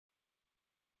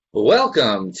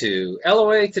Welcome to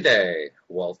LOA Today.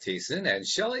 Walt Thiessen and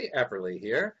Shelly Epperly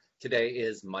here. Today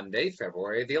is Monday,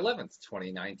 February the 11th,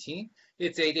 2019.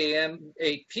 It's 8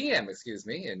 p.m.,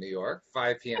 in New York,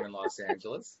 5 p.m. in Los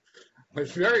Angeles.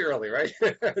 It's very early, right?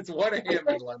 It's 1 a.m.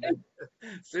 in London.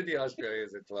 Sydney, Australia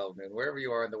is at 12 noon. Wherever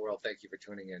you are in the world, thank you for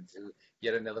tuning in to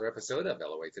yet another episode of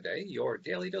LOA Today, your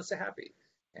daily dose of happy.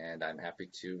 And I'm happy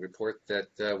to report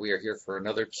that we are here for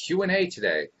another Q&A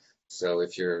today. So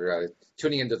if you're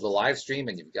tuning into the live stream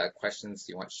and you've got questions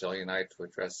you want Shelly and I to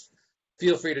address,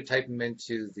 feel free to type them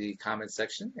into the comment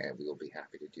section and we will be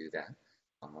happy to do that.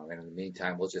 And in the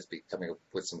meantime, we'll just be coming up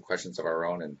with some questions of our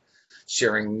own and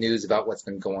sharing news about what's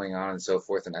been going on and so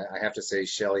forth. And I have to say,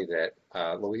 Shelly,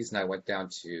 that Louise and I went down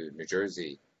to New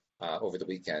Jersey over the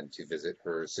weekend to visit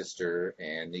her sister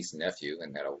and niece and nephew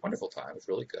and had a wonderful time. It was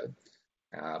really good.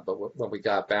 But when we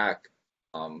got back,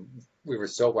 we were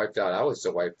so wiped out. I was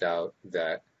so wiped out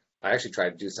that I actually tried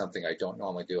to do something I don't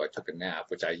normally do. I took a nap,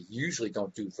 which I usually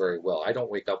don't do very well. I don't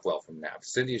wake up well from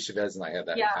naps. Cindy Chavez and I have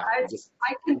that. Yeah, I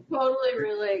can totally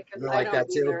relate because I like don't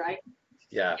that too? either.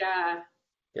 Yeah. Yeah.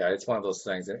 Yeah, it's one of those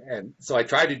things. And so I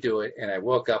tried to do it, and I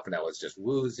woke up and I was just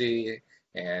woozy.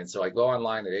 And so I go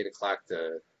online at 8 o'clock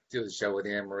to do the show with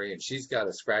Anne Marie, and she's got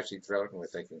a scratchy throat, and we're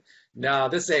thinking, no,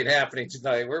 this ain't happening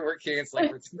tonight. We're canceling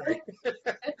for tonight.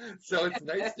 So it's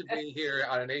nice to be here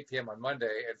on an 8 p.m. on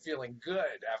Monday and feeling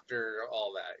good after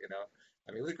all that.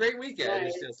 I mean, it was a great weekend. Right.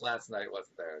 It's just last night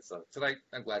wasn't there. So tonight,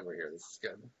 I'm glad we're here. This is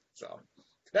good. So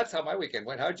that's how my weekend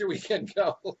went. How'd your weekend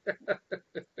go?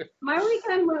 My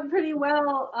weekend went pretty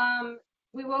well.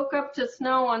 We woke up to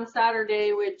snow on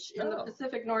Saturday, which in the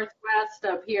Pacific Northwest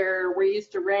up here, we're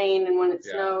used to rain, and when it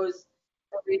snows,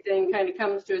 everything kind of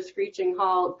comes to a screeching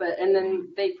halt. And then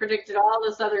they predicted all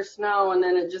this other snow, and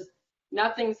then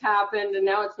nothing's happened, and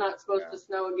now it's not supposed to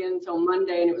snow again until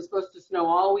Monday, and it was supposed to snow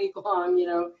all week long,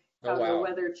 how the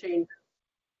weather changed.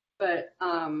 But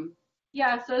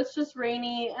yeah, so it's just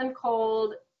rainy and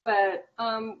cold, but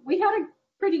we had a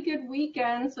pretty good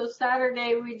weekend. So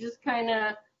Saturday we just kind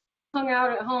of hung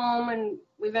out at home and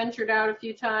we ventured out a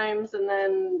few times, and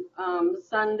then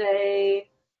Sunday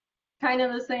kind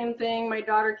of the same thing. My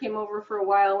daughter came over for a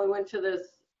while. We went to this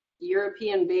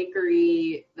European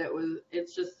bakery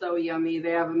it's just so yummy.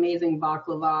 They have amazing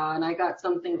baklava, and I got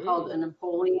something called a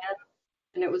Napoleon,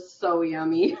 and it was so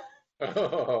yummy.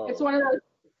 Oh. It's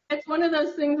one of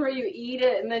those things where you eat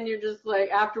it and then you're just like,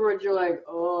 afterwards you're like,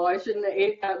 oh, I shouldn't have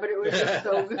ate that, but it was just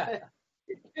so good.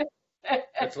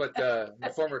 That's what my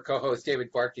former co-host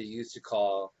David Barkey used to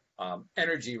call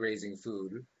energy raising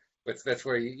food. But that's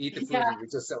where you eat the food and you're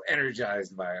just so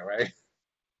energized by it, right?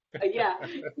 Yeah.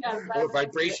 Or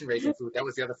vibration raising food. That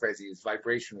was the other phrase he used,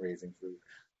 vibration raising food.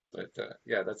 But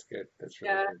yeah, that's good. That's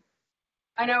really good.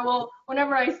 I know. Well,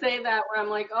 whenever I say that, where I'm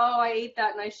like, oh, I ate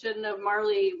that and I shouldn't have,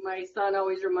 Marley, my son,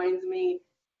 always reminds me,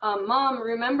 Mom,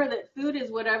 remember that food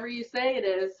is whatever you say it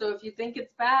is. So if you think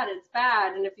it's bad, it's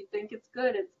bad. And if you think it's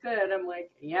good, it's good. I'm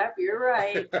like, yep, you're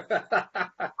right.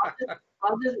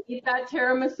 I'll just eat that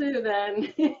tiramisu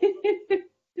then.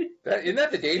 Isn't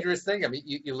that the dangerous thing? I mean,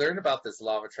 you learn about this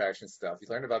law of attraction stuff. You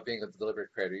learn about being a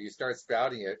deliberate creator. You start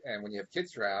spouting it, and when you have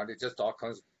kids around, it just all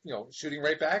comes, shooting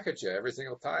right back at you every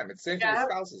single time. It's same for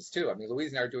spouses too. I mean,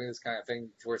 Louise and I are doing this kind of thing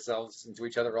to ourselves and to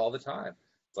each other all the time.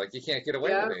 It's like you can't get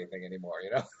away with anything anymore,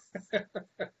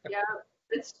 Yeah,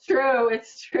 it's true.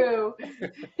 It's true.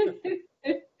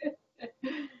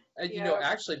 And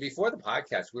actually, before the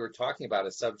podcast, we were talking about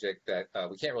a subject that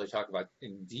we can't really talk about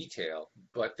in detail,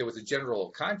 but there was a general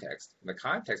context. And the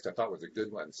context I thought was a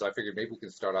good one. So I figured maybe we can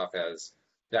start off as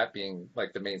that being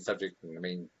like the main subject and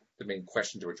the main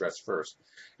question to address first.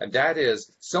 And that is,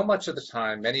 so much of the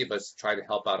time, many of us try to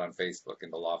help out on Facebook in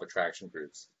the law of attraction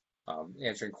groups,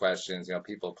 answering questions.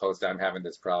 People post, I'm having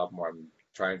this problem, or I'm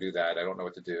trying to do that. I don't know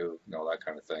what to do, that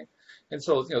kind of thing. And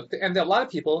so, and a lot of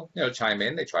people, chime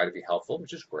in. They try to be helpful,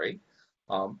 which is great.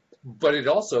 But it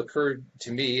also occurred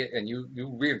to me, and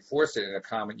you reinforced it in a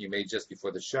comment you made just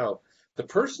before the show, the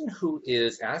person who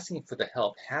is asking for the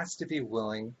help has to be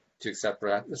willing to accept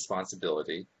that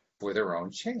responsibility for their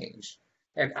own change.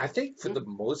 And I think for the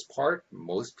most part,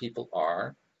 most people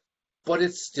are. But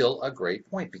it's still a great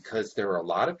point because there are a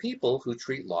lot of people who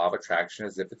treat law of attraction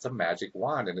as if it's a magic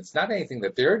wand, and it's not anything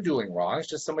that they're doing wrong. It's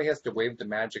just somebody has to wave the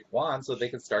magic wand so they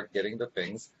can start getting the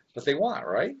things that they want,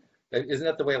 right? Isn't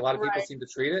that the way a lot of people seem to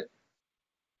treat it?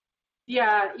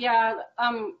 Yeah.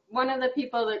 One of the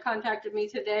people that contacted me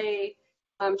today,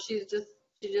 she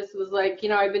just was like,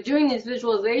 I've been doing these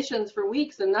visualizations for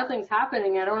weeks and nothing's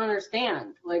happening. I don't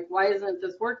understand. Like, why isn't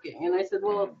this working? And I said,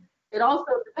 well, it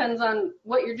also depends on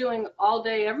what you're doing all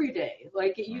day, every day.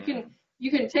 Like you you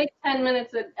can take 10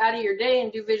 minutes out of your day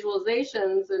and do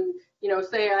visualizations and,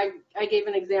 say I gave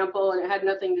an example and it had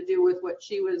nothing to do with what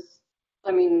she was,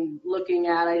 looking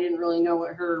at. I didn't really know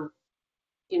what her,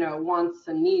 wants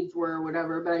and needs were or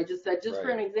whatever, but I just said, just for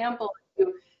an example,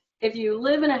 if you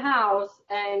live in a house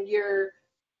and you're,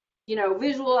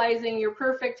 visualizing your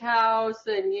perfect house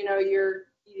and,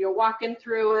 you're walking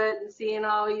through it and seeing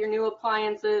all your new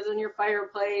appliances and your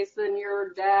fireplace and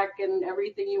your deck and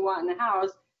everything you want in the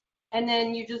house. And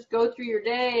then you just go through your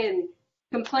day and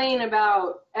complain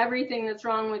about everything that's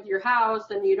wrong with your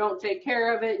house and you don't take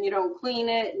care of it and you don't clean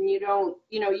it and you don't,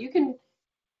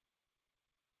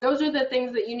 those are the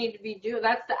things that you need to be doing.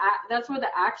 That's where the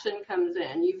action comes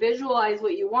in. You visualize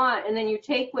what you want, and then you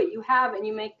take what you have and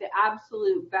you make the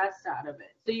absolute best out of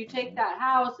it. So you take that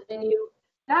house and you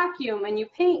vacuum and you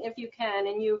paint if you can,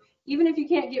 and even if you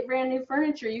can't get brand new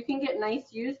furniture, you can get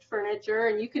nice used furniture,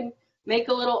 and you can make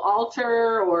a little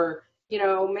altar or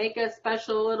make a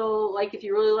special little, like if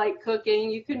you really like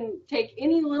cooking, you can take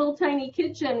any little tiny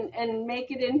kitchen and make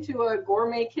it into a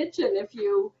gourmet kitchen if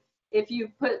you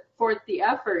put forth the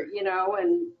effort,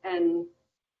 and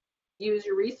use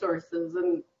your resources.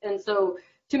 And so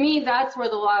to me, that's where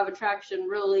the law of attraction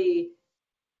really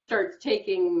starts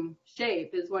taking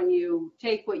shape, is when you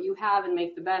take what you have and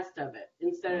make the best of it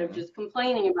instead of just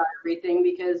complaining about everything,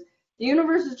 because the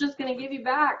universe is just going to give you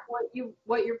back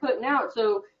what you're putting out.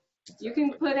 So you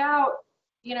can put out,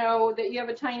 that you have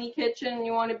a tiny kitchen and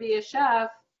you want to be a chef,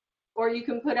 or you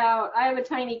can put out, I have a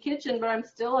tiny kitchen, but I'm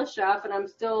still a chef and I'm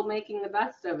still making the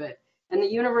best of it. And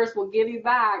the universe will give you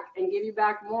back and give you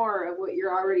back more of what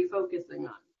you're already focusing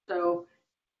on. So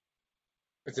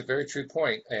it's a very true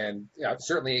point. And yeah,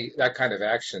 certainly that kind of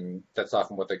action, that's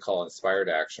often what they call inspired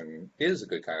action, is a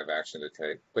good kind of action to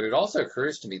take. But it also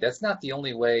occurs to me that's not the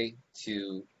only way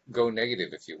to go negative,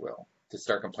 if you will, to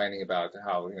start complaining about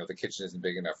how, the kitchen isn't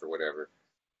big enough or whatever.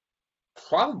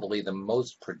 Probably the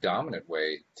most predominant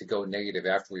way to go negative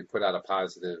after we put out a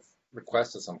positive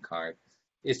request of some kind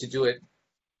is to do it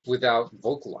without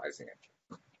vocalizing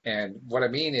it. And what I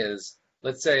mean is,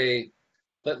 let's say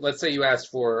you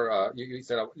asked for, you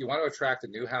said you want to attract a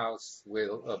new house with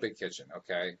a big kitchen,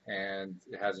 okay, and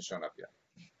it hasn't shown up yet.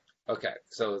 Okay,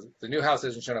 so the new house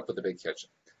hasn't shown up with a big kitchen.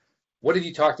 What have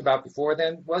you talked about before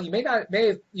then? Well, you may have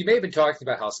been talking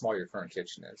about how small your current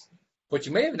kitchen is. But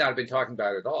you may have not been talking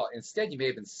about it at all. Instead, you may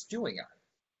have been stewing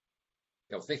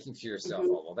on it, thinking to yourself,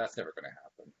 oh, well, that's never going to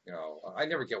happen. I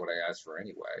never get what I asked for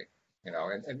anyway, and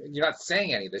you're not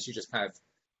saying any of this. You're just kind of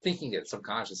thinking it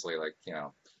subconsciously, like,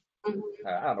 I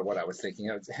don't know what I was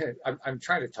thinking. I'm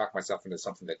trying to talk myself into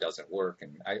something that doesn't work,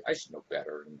 and I should know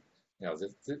better. And,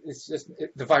 it's just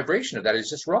the vibration of that is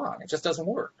just wrong. It just doesn't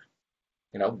work.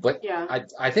 But yeah.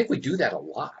 I think we do that a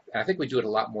lot. I think we do it a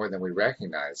lot more than we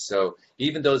recognize. So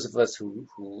even those of us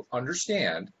who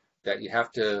understand that you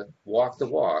have to walk the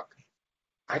walk,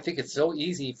 I think it's so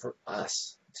easy for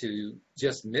us to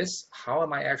just miss, how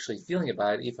am I actually feeling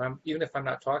about it, even if I'm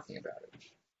not talking about it?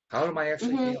 How am I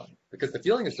actually feeling? Because the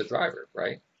feeling is the driver,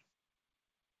 right?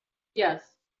 Yes,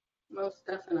 most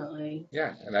definitely.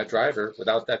 Yeah, and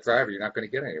without that driver, you're not going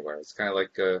to get anywhere. It's kind of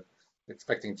like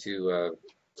expecting to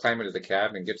climb into the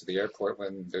cab and get to the airport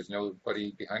when there's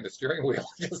nobody behind the steering wheel.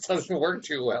 It just doesn't work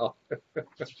too well.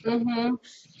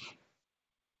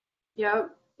 Yep.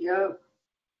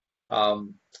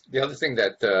 The other thing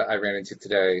that I ran into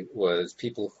today was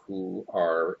people who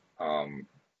are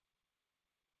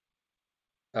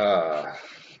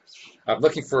I'm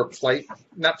looking for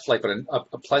not polite, but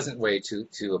a pleasant way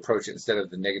to approach it instead of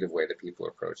the negative way that people are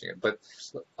approaching it. But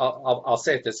I'll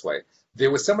say it this way. There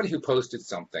was somebody who posted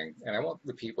something, and I won't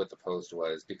repeat what the post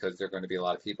was because there are going to be a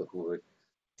lot of people who would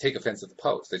take offense at the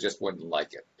post. They just wouldn't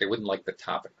like it. They wouldn't like the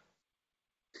topic.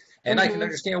 And I can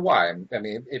understand why. I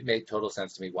mean, it made total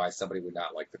sense to me why somebody would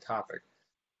not like the topic.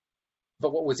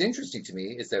 But what was interesting to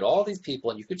me is that all these people,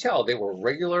 and you could tell they were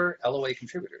regular LOA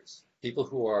contributors, people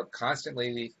who are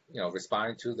constantly,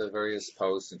 responding to the various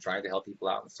posts and trying to help people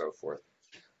out and so forth,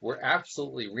 were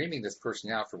absolutely reaming this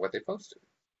person out for what they posted.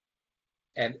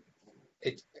 And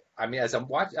as I'm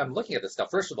looking at this stuff,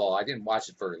 first of all, I didn't watch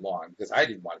it very long because I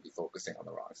didn't want to be focusing on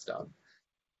the wrong stuff.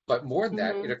 But more than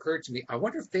that, it occurred to me, I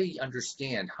wonder if they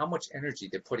understand how much energy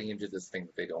they're putting into this thing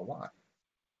that they don't want.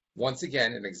 Once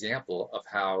again, an example of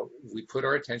how we put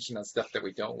our attention on stuff that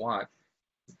we don't want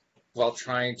while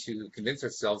trying to convince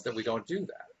ourselves that we don't do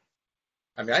that.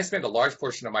 I mean, I spend a large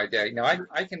portion of my day. Now,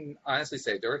 I can honestly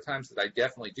say there are times that I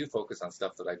definitely do focus on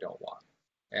stuff that I don't want.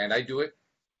 And I do it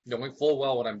knowing full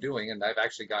well what I'm doing, and I've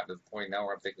actually gotten to the point now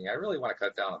where I'm thinking, I really want to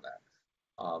cut down on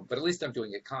that. But at least I'm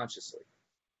doing it consciously.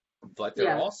 But there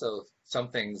are also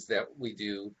some things that we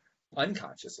do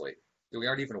unconsciously. We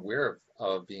aren't even aware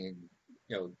of being,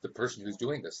 the person who's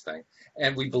doing this thing.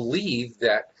 And we believe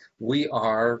that we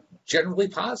are generally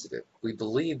positive. We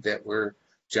believe that we're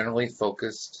generally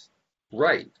focused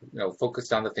right,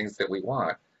 focused on the things that we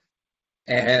want.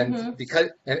 And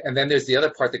and then there's the other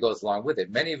part that goes along with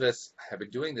it. Many of us have been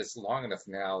doing this long enough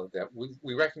now that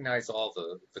we recognize all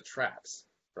the traps,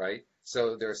 right?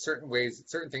 So there are certain ways,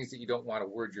 certain things that you don't want to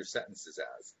word your sentences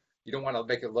as. You don't want to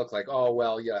make it look like, oh,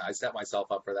 well, yeah, I set myself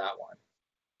up for that one.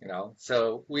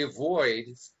 So we avoid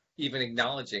even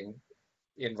acknowledging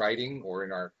in writing or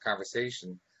in our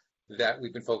conversation that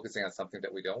we've been focusing on something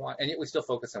that we don't want, and yet we still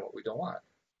focus on what we don't want.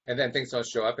 And then things don't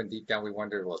show up, and deep down we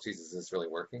wonder, well, Jesus, is this really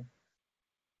working?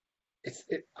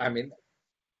 I mean,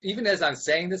 even as I'm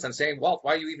saying this, I'm saying, Walt,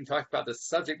 why are you even talking about this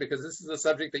subject? Because this is a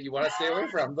subject that you want to stay away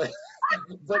from. But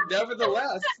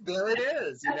nevertheless, there it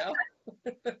is,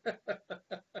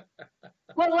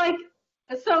 Well,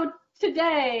 so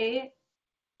today,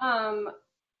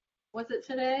 was it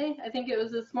today? I think it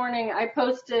was this morning. I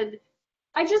posted,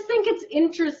 I just think it's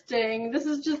interesting. This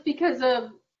is just because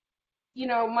of,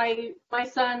 my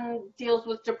son deals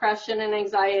with depression and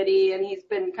anxiety, and he's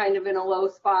been kind of in a low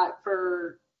spot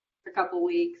for a couple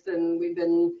weeks, and we've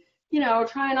been,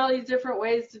 trying all these different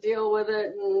ways to deal with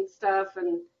it and stuff.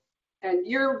 And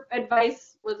your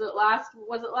advice, was it last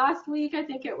week? I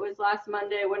think it was last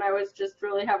Monday, when I was just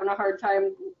really having a hard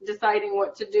time deciding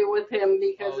what to do with him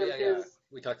because of his.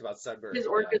 We talked about Sudbury. His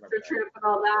orchestra trip and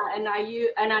all that, and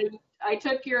I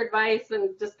took your advice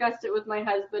and discussed it with my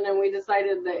husband, and we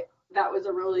decided that was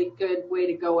a really good way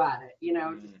to go at it,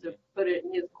 just to put it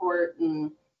in his court.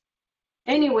 And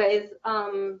anyways,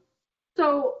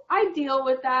 so I deal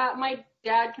with that. My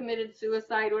dad committed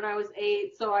suicide when I was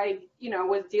 8, so I,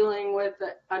 was dealing with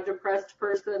a depressed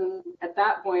person at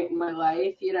that point in my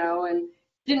life, and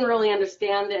didn't really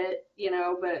understand it,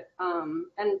 but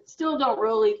and still don't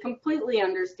really completely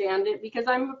understand it, because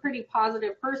I'm a pretty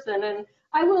positive person, and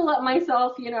I will let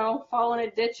myself, fall in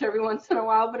a ditch every once in a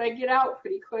while, but I get out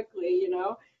pretty quickly,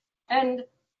 and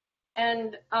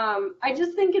I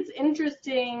just think it's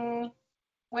interesting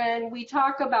when we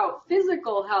talk about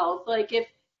physical health. Like, if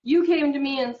you came to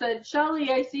me and said,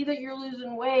 Shelly, I see that you're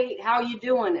losing weight, how you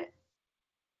doing it?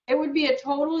 It would be a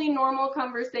totally normal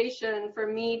conversation for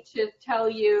me to tell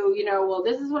you, well,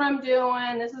 this is what I'm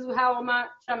doing, this is how much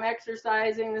I'm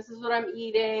exercising, this is what I'm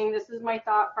eating, this is my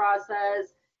thought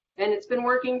process, and it's been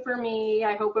working for me,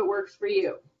 I hope it works for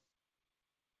you.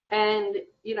 And,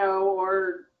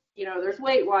 or, there's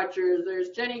Weight Watchers, there's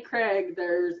Jenny Craig,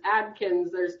 there's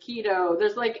Atkins, there's keto,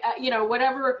 there's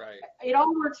whatever, right. It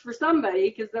all works for somebody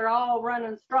because they're all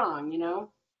running strong,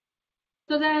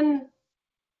 So then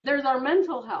there's our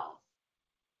mental health.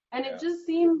 And it just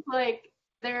seems like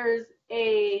there's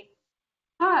a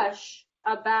hush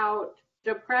about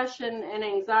depression and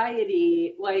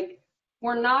anxiety. Like,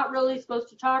 we're not really supposed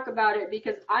to talk about it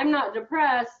because I'm not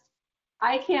depressed.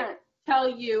 I can't tell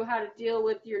you how to deal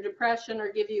with your depression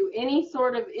or give you any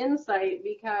sort of insight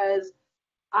because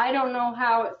I don't know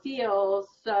how it feels.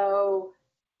 So,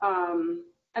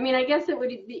 I guess it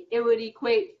would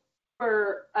equate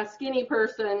for a skinny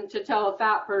person to tell a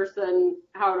fat person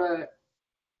how to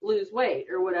lose weight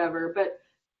or whatever. But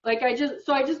I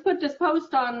just put this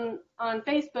post on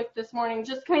Facebook this morning,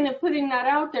 just kind of putting that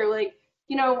out there. Like,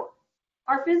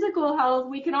 our physical health,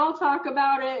 we can all talk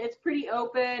about it. It's pretty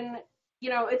open.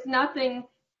 It's nothing,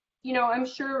 I'm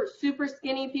sure super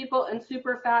skinny people and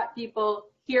super fat people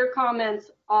hear comments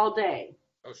all day.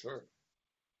 Oh, sure.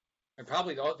 And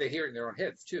probably they hear it in their own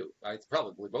heads too. It's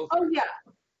probably both. Oh, yeah.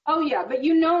 Oh, yeah. But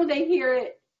they hear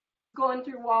it going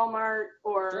through Walmart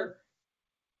or sure.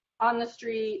 On the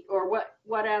street or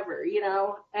whatever,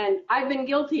 and I've been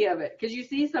guilty of it because you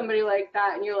see somebody like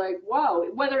that and you're like, whoa,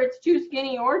 whether it's too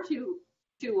skinny or too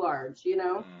large,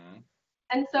 Mm-hmm.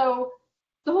 And so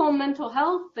the whole mental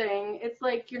health thing, it's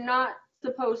like you're not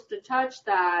supposed to touch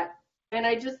that. And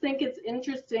I just think it's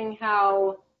interesting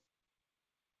how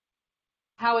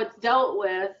it's dealt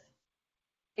with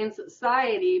in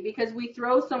society because we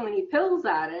throw so many pills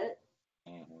at it.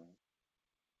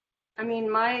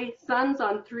 Mm-hmm. My son's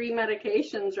on 3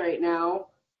 medications right now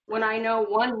when I know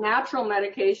one natural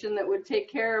medication that would take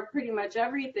care of pretty much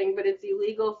everything, but it's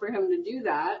illegal for him to do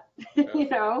that,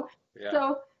 Yeah.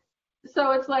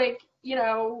 So it's like,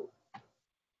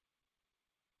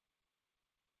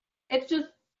 it's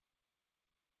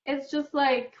just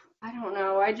like, I don't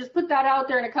know. I just put that out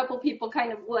there and a couple people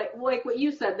kind of like what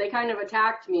you said, they kind of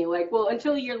attacked me like, well,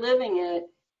 until you're living it,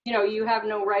 you have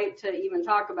no right to even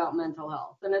talk about mental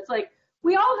health. And it's like,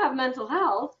 we all have mental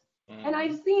health. Mm-hmm. And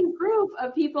I've seen proof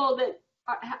of people that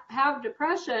have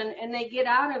depression and they get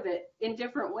out of it in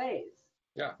different ways.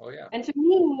 Yeah. Oh, yeah. And to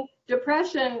me,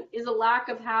 depression is a lack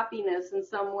of happiness in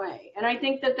some way. And I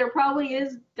think that there probably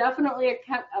is definitely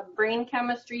a brain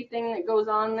chemistry thing that goes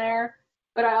on there.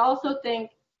 But I also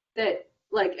think that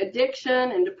like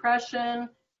addiction and depression,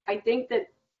 I think that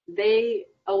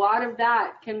a lot of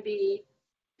that can be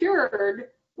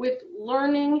cured with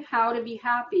learning how to be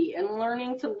happy and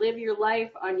learning to live your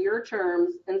life on your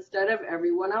terms instead of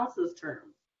everyone else's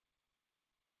terms.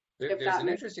 There's an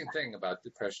interesting thing about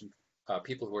depression,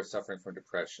 people who are suffering from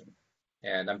depression.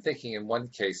 And I'm thinking in one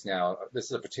case now, this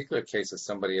is a particular case of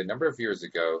somebody a number of years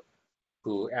ago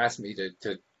who asked me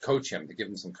to coach him, to give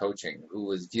him some coaching, who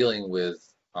was dealing with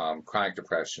chronic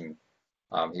depression.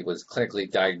 He was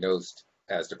clinically diagnosed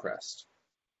as depressed.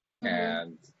 Mm-hmm.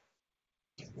 And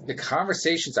the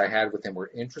conversations I had with him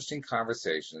were interesting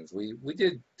conversations. We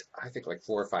did, I think, like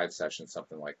 4 or 5 sessions,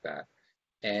 something like that.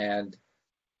 And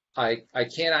I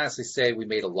can't honestly say we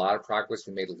made a lot of progress.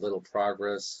 We made a little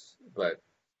progress, but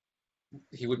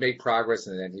he would make progress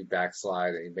and then he'd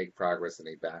backslide, and he'd make progress and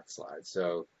he'd backslide.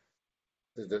 So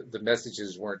the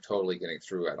messages weren't totally getting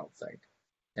through, I don't think.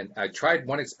 And I tried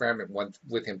one experiment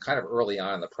with him kind of early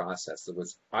on in the process that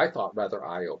was, I thought, rather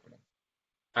eye-opening.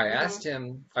 I asked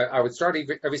him, I would start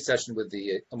every session with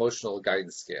the emotional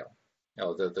guidance scale,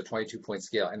 the 22-point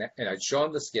scale. And I'd show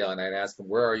him the scale and I'd ask him,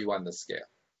 where are you on the scale?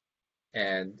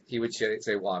 And he would say,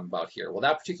 well, I'm about here. Well,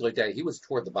 that particular day, he was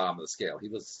toward the bottom of the scale. He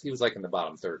was like in the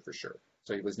bottom third for sure.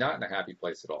 So he was not in a happy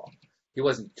place at all. He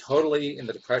wasn't totally in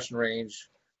the depression range,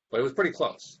 but it was pretty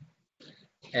close.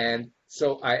 And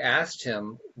so I asked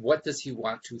him, what does he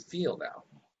want to feel now?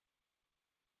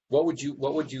 What would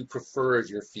you prefer as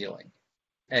your feeling?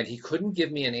 And he couldn't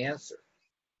give me an answer.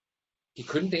 He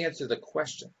couldn't answer the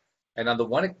question. And on the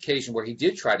one occasion where he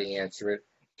did try to answer it,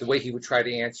 the way he would try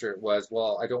to answer it was,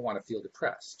 well, I don't want to feel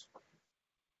depressed,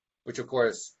 which of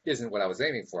course isn't what I was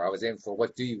aiming for. I was aiming for,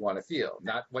 what do you want to feel,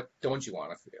 not what don't you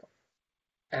want to feel.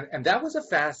 And that was a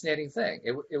fascinating thing.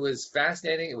 It was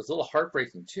fascinating. It was a little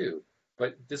heartbreaking too.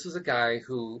 But this was a guy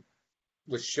who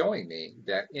was showing me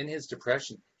that in his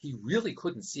depression, he really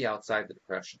couldn't see outside the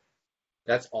depression.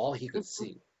 That's all he could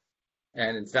see.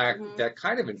 And in fact, that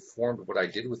kind of informed what I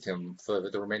did with him for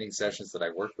the remaining sessions that I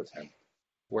worked with him,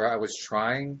 where I was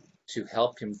trying to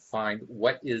help him find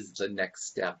what is the next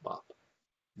step up,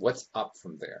 what's up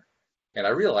from there. And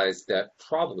I realized that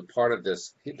probably part of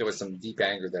this, there was some deep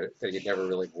anger that he never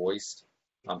really voiced.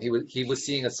 He was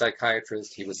seeing a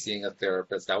psychiatrist, he was seeing a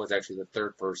therapist. I was actually the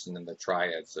third person in the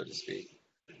triad, so to speak.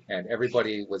 And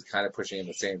everybody was kind of pushing in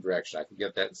the same direction. I could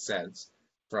get that sense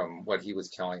from what he was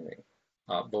telling me.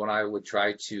 But when I would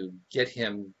try to get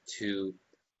him to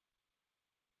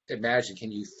imagine,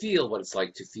 can you feel what it's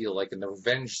like to feel like in the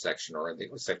revenge section or in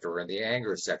the sector or in the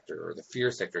anger sector or the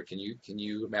fear sector? Can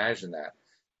you imagine that?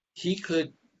 He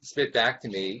could spit back to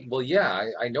me, well, yeah,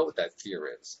 I know what that fear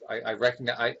is. I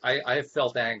recognize, I have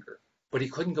felt anger, but he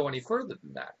couldn't go any further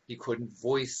than that. He couldn't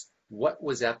voice what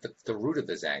was at the root of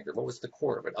his anger, what was the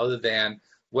core of it, other than,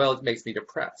 well, it makes me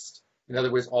depressed. In other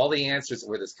words, all the answers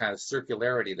were this kind of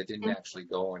circularity that didn't actually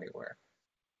go anywhere.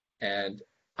 And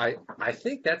I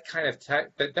think that kind of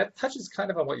that touches kind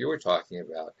of on what you were talking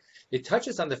about. It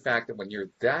touches on the fact that when you're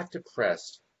that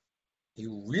depressed,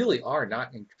 you really are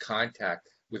not in contact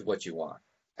with what you want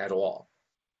at all.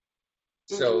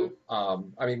 So,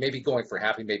 I mean, maybe going for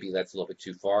happy, maybe that's a little bit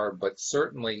too far, but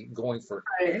certainly going for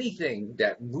anything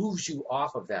that moves you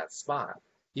off of that spot,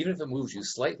 even if it moves you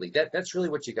slightly, that's really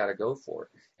what you got to go for.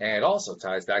 And it also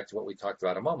ties back to what we talked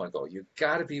about a moment ago. You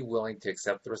got to be willing to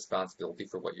accept the responsibility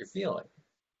for what you're feeling.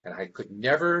 And I could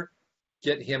never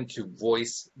get him to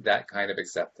voice that kind of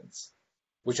acceptance,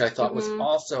 which I thought was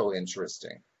also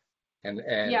interesting. And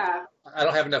yeah. I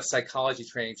don't have enough psychology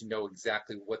training to know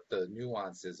exactly what the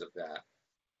nuance is of that,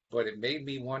 but it made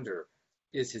me wonder,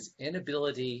 is his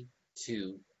inability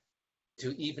to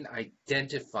even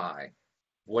identify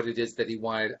what it is that he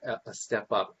wanted a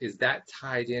step up, is that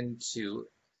tied into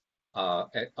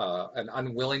an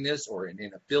unwillingness or an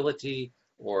inability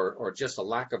or just a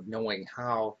lack of knowing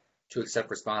how to accept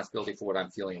responsibility for what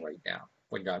I'm feeling right now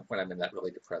when I'm in that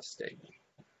really depressed state?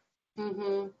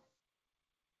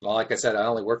 Well, like I said, I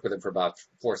only worked with him for about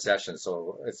 4 sessions,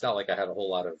 so it's not like I had a whole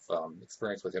lot of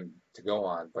experience with him to go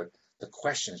on, but the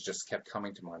questions just kept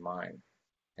coming to my mind.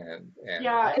 And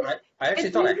yeah, I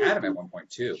actually thought I had him at one point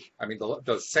too. I mean,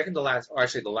 the second to last, or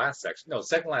actually the last section, no,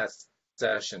 second last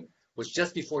session was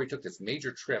just before he took this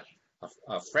major trip.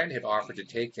 A friend had offered to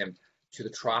take him to the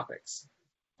tropics.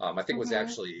 I think it was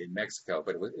actually in Mexico,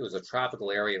 but it was a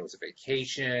tropical area. It was a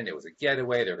vacation. It was a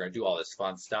getaway. They were going to do all this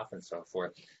fun stuff and so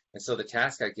forth. And so the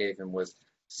task I gave him was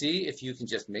see if you can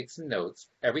just make some notes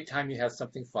every time you have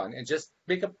something fun and just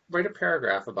write a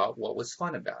paragraph about what was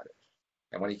fun about it.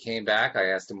 And when he came back,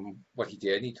 I asked him what he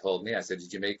did, and he told me. I said,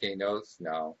 "Did you make any notes?"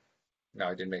 No, no,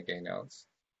 I didn't make any notes.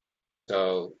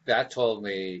 So that told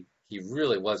me he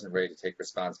really wasn't ready to take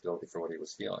responsibility for what he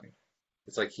was feeling.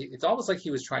 It's almost like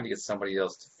he was trying to get somebody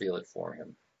else to feel it for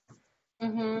him.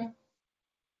 Mhm.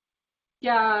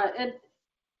 Yeah, it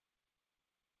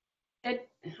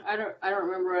I don't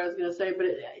remember what I was going to say, but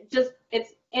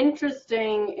it's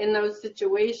interesting in those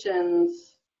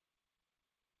situations,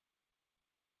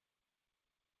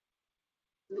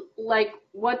 like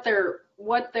what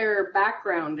their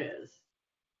background is.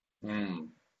 Mm,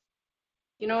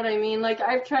 You know what I mean? Like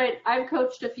I've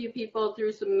coached a few people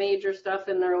through some major stuff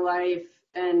in their life,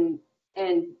 and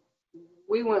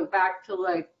we went back to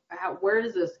like, where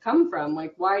does this come from?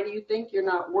 Like, why do you think you're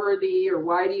not worthy, or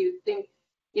why do you think,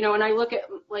 and I look at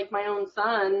like my own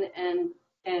son,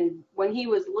 and when he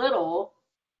was little,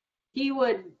 he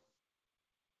would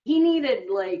he needed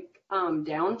like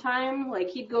downtime. Like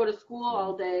he'd go to school mm,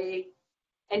 all day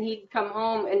and he'd come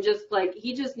home and just like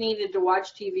he just needed to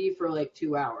watch TV for like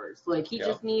 2 hours. Like he yep,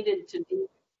 just needed to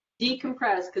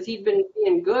decompress because he'd been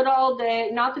being good all day.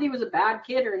 Not that he was a bad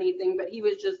kid or anything, but he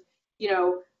was just, you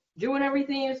know, doing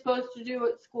everything he was supposed to do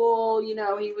at school. He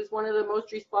was one of the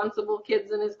most responsible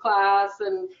kids in his class.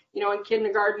 And, in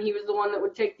kindergarten, he was the one that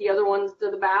would take the other ones to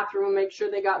the bathroom and make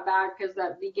sure they got back, because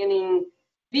that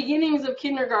beginnings of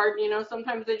kindergarten,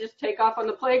 sometimes they just take off on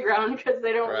the playground because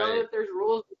they don't know right. that there's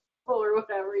rules or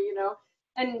whatever.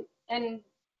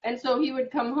 And so he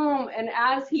would come home, and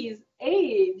as he's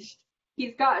aged,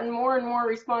 he's gotten more and more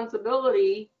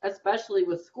responsibility, especially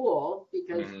with school,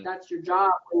 because Hmm. that's your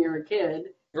job when you're a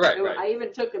kid. Right, And right. I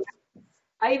even took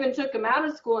him out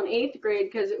of school in 8th grade,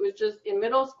 because it was just in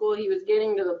middle school he was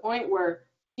getting to the point where,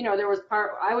 there was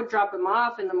I would drop him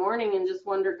off in the morning and just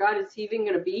wonder, God, is he even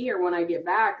going to be here when I get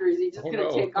back, or is he just Oh going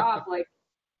to no. take off? Like,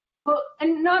 well,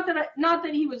 and not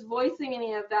that he was voicing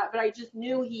any of that, but I just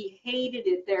knew he hated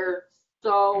it there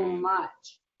so Mm,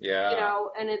 much, yeah.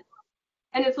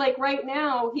 and it's like right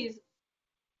now he's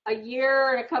a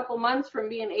year and a couple months from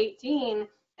being 18,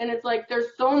 and it's like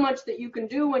there's so much that you can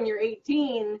do when you're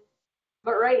 18,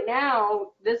 but right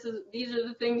now these are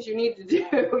the things you need to do.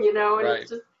 And it's Right.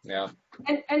 just, Yeah.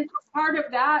 and part of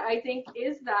that, I think,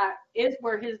 is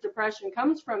where his depression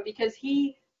comes from, because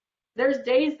there's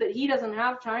days that he doesn't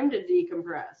have time to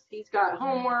decompress. He's got Mm,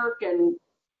 homework and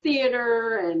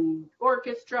theater and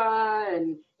orchestra,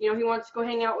 and he wants to go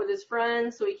hang out with his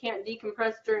friends, so he can't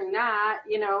decompress during that,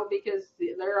 because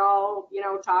they're all,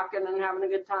 talking and having a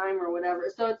good time or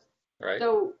whatever. right.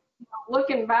 So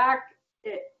looking back,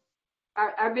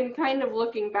 I've been kind of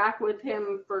looking back with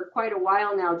him for quite a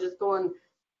while now, just going,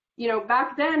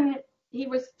 back then he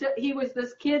was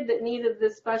this kid that needed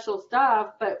this special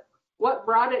stuff, but what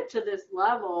brought it to this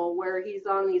level where he's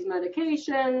on these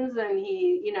medications, and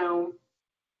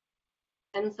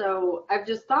and so I've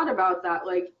just thought about that.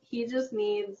 Like, he just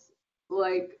needs,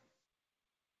 like,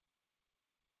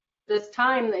 this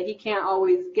time that he can't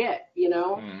always get.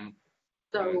 Hmm.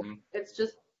 So Hmm. it's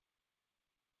just,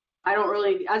 I don't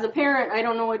really, as a parent, I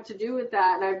don't know what to do with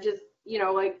that. And I've just,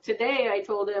 like today I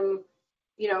told him,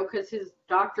 because his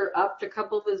doctor upped a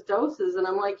couple of his doses, and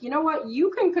I'm like, you know what,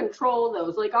 you can control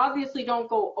those. Like, obviously don't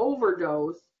go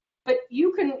overdose, but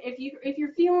you can, if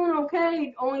you're feeling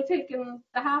okay, only taking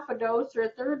the half a dose or a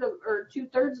third of, or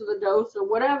 2/3 of the dose or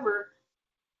whatever,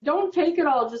 don't take it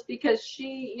all just because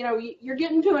you're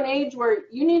getting to an age where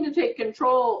you need to take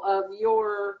control of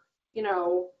your, you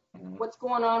know, Hmm. what's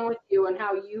going on with you and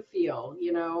how you feel.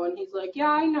 And he's like,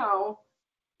 yeah, I know,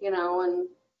 and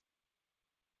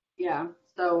yeah,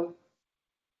 so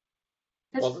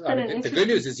it's Well, just I been mean, an the good interesting.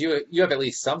 news is you have at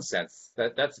least some sense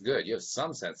that's good. You have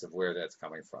some sense of where that's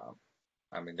coming from.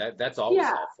 I mean, that's always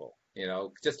Yeah. helpful.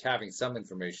 Just having some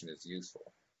information is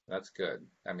useful. That's good.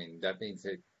 I mean, that means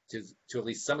that to at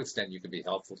least some extent you can be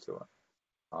helpful to him.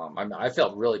 I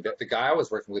felt really bad. The guy I was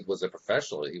working with was a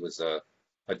professional. He was a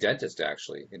dentist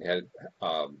actually, and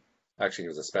actually he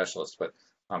was a specialist, but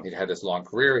he'd had this long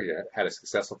career. He had a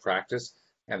successful practice,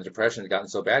 and the depression had gotten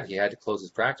so bad he had to close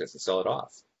his practice and sell it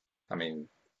off. I mean,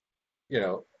 you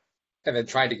know, and then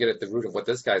trying to get at the root of what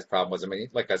this guy's problem was. I mean,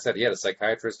 like I said, he had a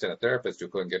psychiatrist and a therapist who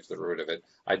couldn't get to the root of it.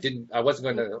 I wasn't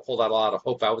going to hold out a lot of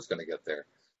hope I was going to get there.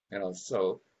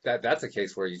 So that's a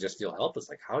case where you just feel helpless.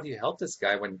 Like, how do you help this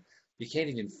guy when you can't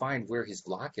even find where his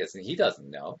block is, and he doesn't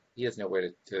know. He has no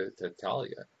way to tell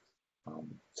you.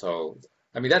 So,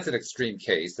 I mean, that's an extreme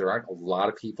case. There aren't a lot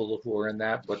of people who are in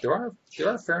that, but there are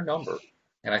a fair number.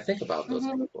 And I think about those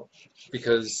Hmm. people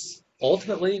because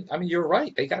ultimately, I mean, you're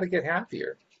right. They got to get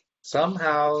happier.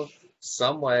 Somehow,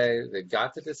 some way, they've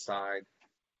got to decide,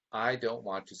 I don't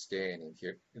want to stay in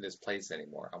here in this place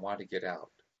anymore. I want to get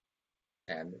out.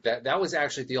 And that was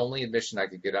actually the only admission I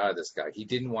could get out of this guy. He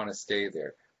didn't want to stay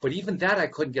there. But even that I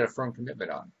couldn't get a firm commitment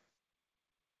on.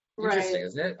 Interesting, Right.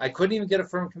 isn't it? I couldn't even get a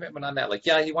firm commitment on that. Like,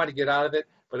 yeah, he wanted to get out of it,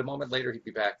 but a moment later he'd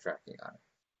be backtracking on it.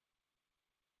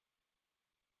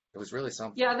 It was really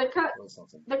something. Yeah, Really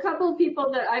something. the couple of people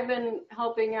that I've been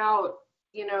helping out,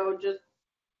 just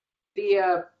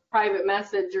via private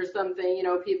message or something,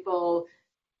 people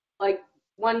like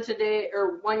one today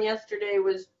or one yesterday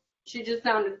was, she just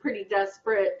sounded pretty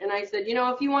desperate. And I said,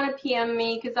 if you want to PM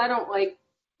me, because I don't like,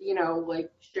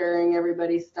 like sharing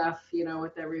everybody's stuff,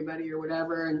 with everybody or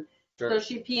whatever. And so Sure.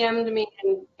 she PM'd me,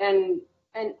 and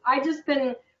I just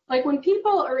been like, when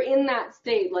people are in that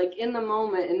state, like in the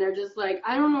moment, and they're just like,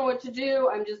 I don't know what to do.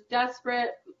 I'm just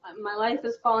desperate. My life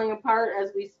is falling apart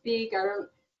as we speak.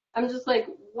 I'm just like,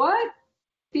 what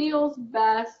feels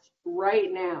best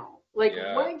right now? Like,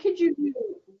 Yeah. what could you do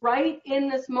right in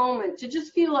this moment to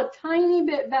just feel a tiny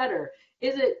bit better?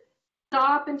 Is it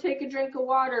stop and take a drink of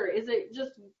water? Is it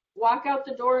just walk out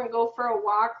the door and go for a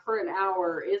walk for an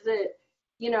hour? Is it,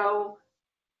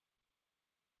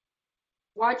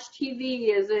 watch TV?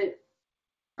 Is it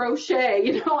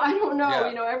crochet? I don't know.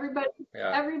 Yeah. Everybody,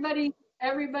 Yeah. everybody,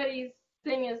 everybody's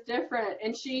thing is different.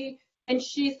 And she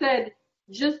said,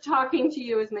 just talking to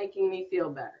you is making me feel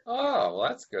better. Oh, well,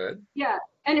 that's good. Yeah.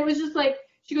 And it was just like,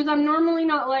 she goes, I'm normally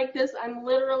not like this. I'm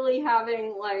literally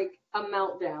having like a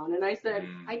meltdown. And I said,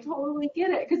 I Mm. totally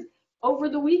get it. Because over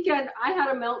the weekend, I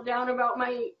had a meltdown about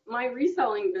my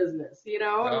reselling business, and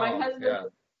my Oh, husband, yeah.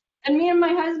 and me and my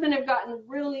husband have gotten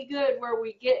really good where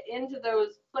we get into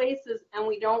those places and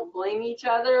we don't blame each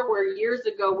other, where years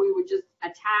ago we would just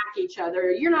attack each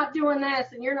other. You're not doing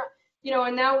this and you're not,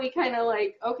 and now we kind of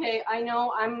like, okay, I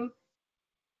know I'm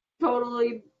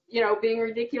totally, being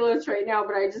ridiculous right now,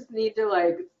 but I just need to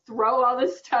like throw all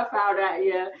this stuff out at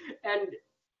you. And,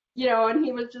 and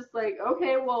he was just like,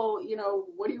 okay, well,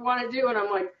 what do you want to do? And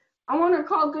I'm like, I want to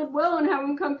call Goodwill and have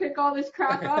them come pick all this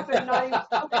crap up and not even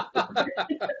sell it.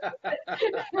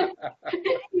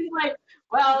 He's like,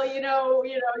 well,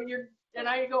 you're, and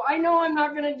I go, I know I'm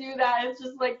not going to do that. It's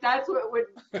just like, that's what would,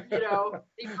 be really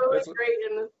That's what, great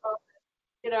in this,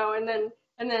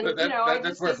 and then, I that's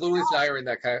just where think, if Louise and I are in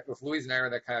that kind of, if Louise and I are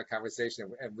in that kind of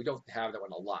conversation, and we don't have that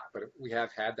one a lot, but we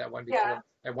have had that one yeah, before.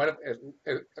 And one of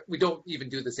we don't even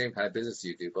do the same kind of business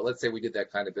you do, but let's say we did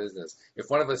that kind of business.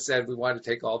 If one of us said we wanted to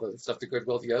take all the stuff to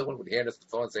Goodwill, the other one would hand us the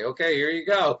phone and say, "Okay, here you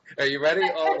go. Are you ready?"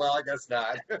 Oh, well, I guess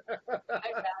not.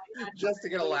 Just to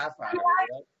get a laugh out of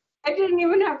it. I didn't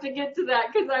even have to get to that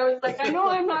because I was like, I know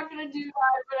I'm not going to do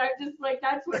that, but I'm just like,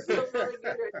 that's what feels really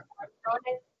good right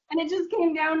now. And it just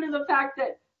came down to the fact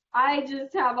that I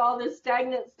just have all this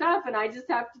stagnant stuff and I just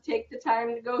have to take the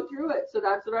time to go through it. So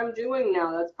that's what I'm doing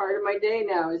now. That's part of my day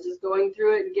now, is just going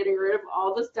through it and getting rid of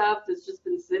all the stuff that's just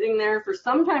been sitting there for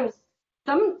sometimes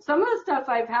some of the stuff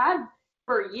I've had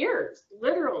for years,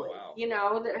 literally, Oh,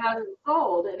 wow. that hasn't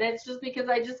sold. And it's just because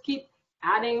I just keep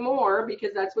adding more,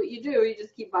 because that's what you do. You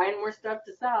just keep buying more stuff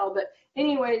to sell. But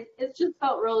anyways, it just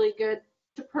felt really good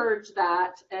to purge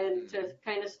that and to Mm.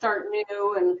 kind of start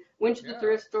new, and went to the Yeah.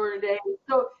 thrift store today.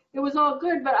 So it was all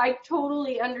good, but I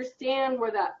totally understand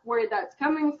where that's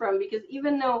coming from, because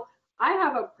even though I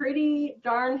have a pretty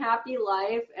darn happy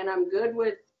life and I'm good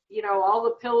with, all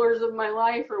the pillars of my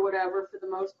life or whatever for the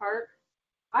most part,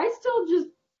 I still just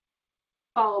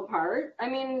fall apart. I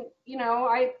mean,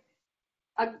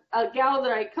 a gal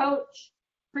that I coach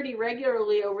pretty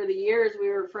regularly over the years, we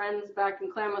were friends back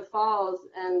in Klamath Falls,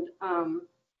 and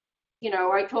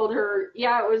I told her,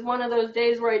 yeah, it was one of those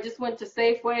days where I just went to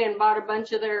Safeway and bought a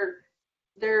bunch of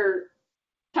their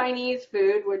Chinese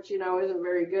food, which isn't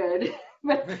very good.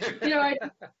 But I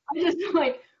just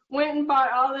like went and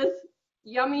bought all this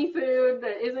yummy food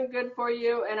that isn't good for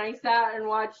you, and I sat and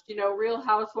watched Real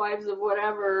Housewives of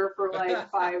whatever for like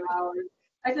 5 hours.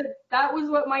 I said that was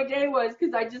what my day was,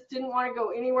 because I just didn't want to go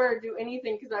anywhere or do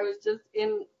anything, because I was just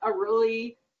in a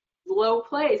really low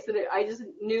place, and I just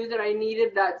knew that I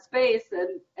needed that space.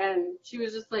 And she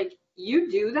was just like,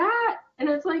 you do that? And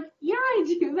it's like, yeah, I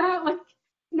do that. Like,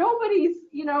 nobody's,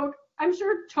 I'm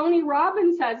sure Tony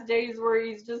Robbins has days where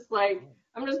he's just like,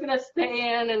 I'm just gonna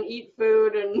stay in and eat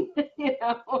food, and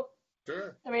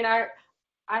Sure. I mean, I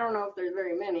don't know if there's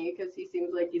very many, because he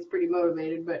seems like he's pretty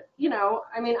motivated, but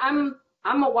I mean,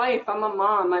 I'm a wife, I'm a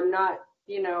mom, I'm not,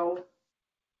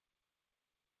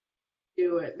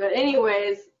 do it. But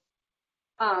anyways,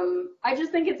 I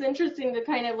just think it's interesting to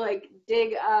kind of like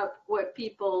dig up what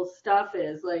people's stuff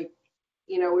is. Like,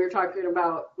 we've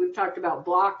talked about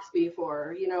blocks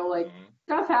before, like Mm-hmm.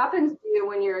 stuff happens to you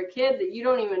when you're a kid that you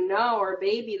don't even know, or a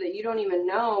baby that you don't even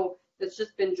know, that's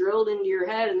just been drilled into your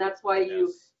head. And that's why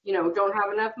Yes. don't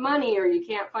have enough money, or you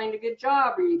can't find a good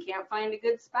job, or you can't find a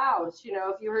good spouse.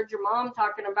 If you heard your mom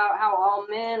talking about how all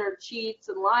men are cheats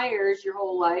and liars your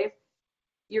whole life,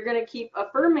 you're going to keep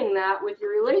affirming that with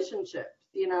your relationships.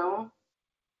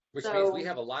 Which means So we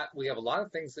have a lot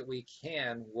of things that we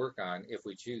can work on if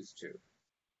we choose to.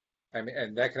 I mean,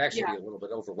 and that can actually yeah, be a little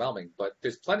bit overwhelming, but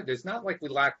there's not like we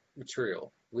lack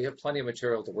material. We have plenty of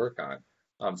material to work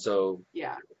on. So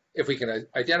yeah, if we can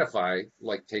identify,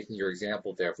 like taking your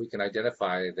example there, if we can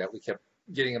identify that we kept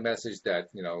getting a message that,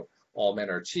 all men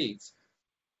are cheats,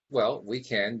 well, we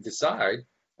can decide,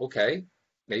 okay,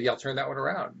 maybe I'll turn that one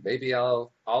around. Maybe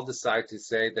I'll decide to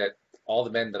say that all the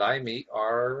men that I meet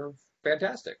are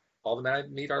fantastic. All the men I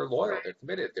meet are loyal. right. They're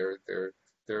committed.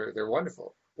 They're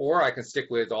wonderful. Or I can stick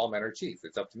with all men are cheats.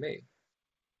 It's up to me.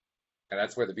 And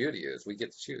that's where the beauty is. We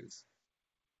get to choose.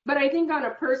 But I think on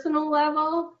a personal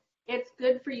level, it's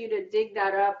good for you to dig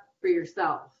that up for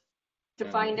yourself, to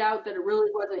Hmm. find out that it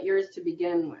really wasn't yours to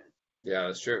begin with. Yeah,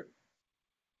 that's true.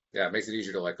 Yeah, it makes it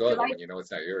easier to let go of Because it when you know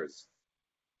it's not yours.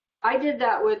 I did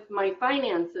that with my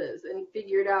finances and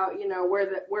figured out,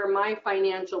 where my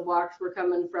financial blocks were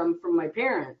coming from my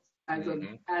parents as a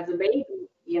Hmm. as a baby,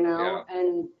 Yeah,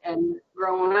 and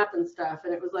growing up and stuff.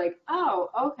 And it was like, oh,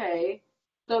 okay.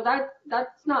 So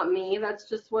that's not me. That's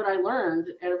just what I learned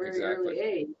at a very exactly. early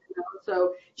age.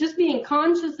 So just being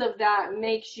conscious of that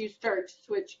makes you start to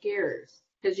switch gears,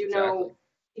 because Exactly.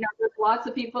 there's lots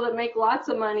of people that make lots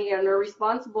of money and are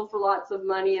responsible for lots of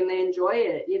money and they enjoy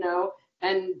it.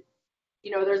 And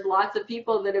there's lots of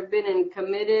people that have been in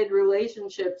committed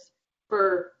relationships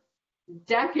for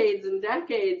decades and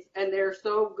decades, and they're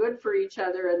so good for each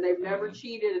other, and they've never Hmm.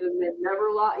 cheated, and they've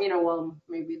never lied. Well,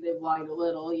 maybe they've lied a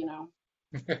little.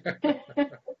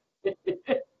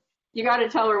 You got to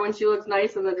tell her when she looks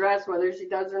nice in the dress, whether she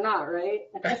does or not, right?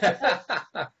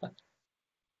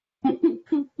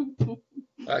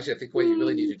 Actually, I think what you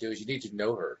really need to do is you need to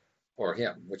know her or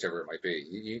him, whichever it might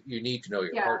be. You need to know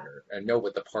your Yeah, partner and know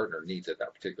what the partner needs at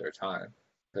that particular time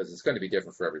because it's going to be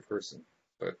different for every person.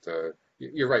 But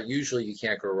you're right. Usually you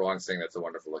can't go wrong saying that's a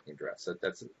wonderful looking dress.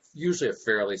 That's usually a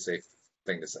fairly safe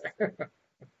thing to say.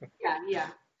 yeah,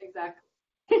 exactly.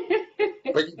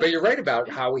 But you're right about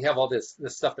how we have all this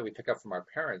stuff that we pick up from our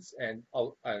parents, and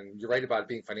you're right about it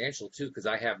being financial too, because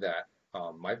I have that.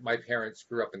 My parents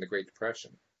grew up in the Great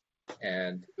Depression,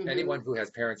 and Hmm. anyone who has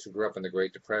parents who grew up in the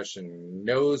Great Depression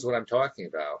knows what I'm talking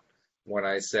about when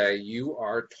I say you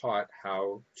are taught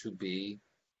how to be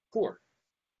poor.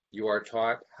 You are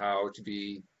taught how to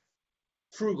be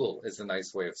frugal is a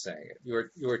nice way of saying it.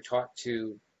 You are taught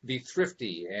to be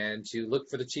thrifty and to look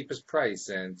for the cheapest price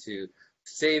and to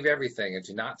save everything and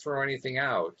to not throw anything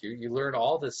out. You learn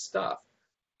all this stuff.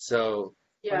 So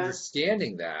Yeah,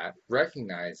 understanding that,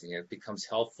 recognizing it becomes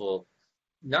helpful.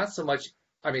 Not so much.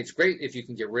 I mean, it's great if you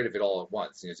can get rid of it all at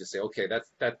once. Just say, okay,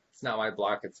 that's not my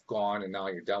block. It's gone, and now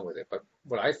you're done with it. But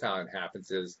what I found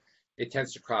happens is it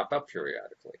tends to crop up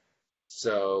periodically.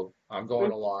 So I'm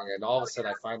going along, and all of a sudden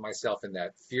I find myself in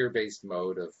that fear-based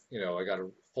mode of, I got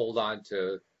to hold on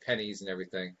to pennies and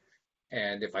everything.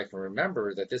 And if I can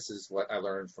remember that this is what I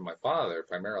learned from my father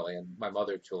primarily, and my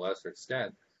mother to a lesser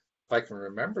extent, if I can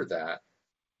remember that,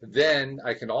 then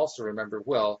I can also remember,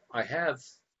 well, I have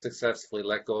successfully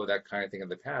let go of that kind of thing in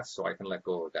the past, so I can let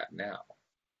go of that now.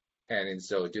 And in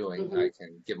so doing, hmm, I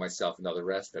can give myself another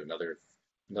respite,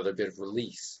 another bit of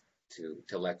release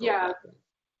to let go of yeah. that thing.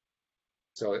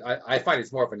 So I find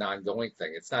it's more of an ongoing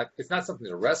thing. It's not something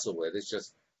to wrestle with. It's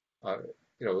just uh,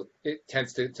 it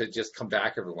tends to just come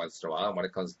back every once in a while. And when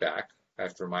it comes back, I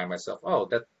have to remind myself, oh,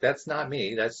 that's not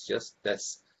me. That's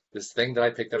this thing that I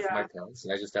picked up from my Yeah, parents,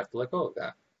 and I just have to let go of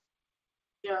that.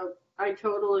 yeah, I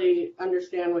totally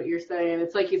understand what you're saying.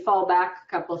 It's like you fall back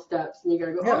a couple steps and you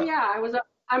gotta go, oh Yeah, yeah,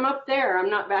 I'm up there. I'm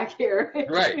not back here.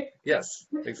 right. Yes,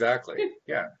 exactly.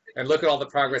 Yeah. And look at all the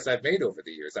progress I've made over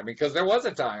the years. I mean, because there was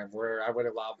a time where I would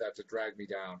allow that to drag me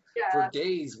down for Yeah,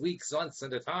 days, weeks, months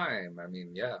at a time. I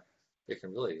mean, yeah, it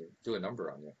can really do a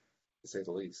number on you, to say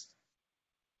the least.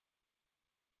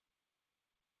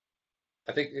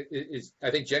 I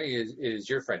think Jenny is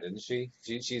your friend, isn't she?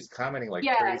 She's commenting like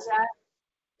yeah, crazy.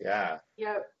 yeah,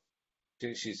 Yeah.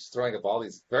 yeah, She's throwing up all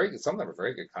these some of them are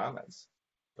very good comments,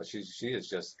 but she is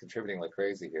just contributing like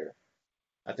crazy here.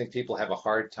 I think people have a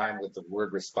hard time with the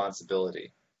word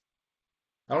responsibility.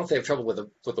 I don't know if they have trouble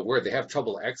with the word. They have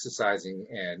trouble exercising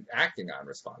and acting on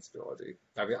responsibility.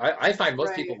 I mean, I find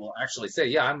most people right. will actually say,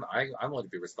 "Yeah, I'm willing to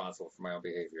be responsible for my own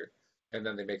behavior." and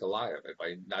then they make a lie of it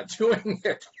by not doing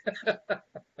it.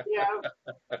 Yeah.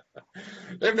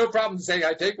 They have no problem saying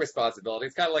I take responsibility.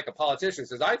 It's kind of like a politician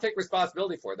says, I take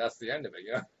responsibility for it. That's the end of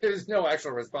it. There's no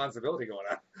actual responsibility going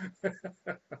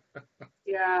on.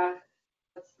 Yeah,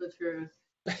 that's the truth.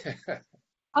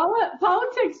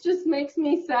 Politics just makes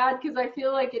me sad because I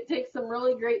feel like it takes some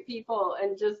really great people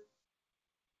and just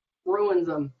ruins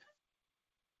them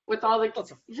with all the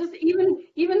just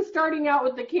even starting out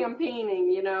with the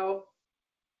campaigning. You know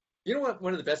what?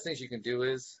 One of the best things you can do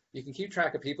is you can keep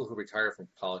track of people who retire from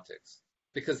politics,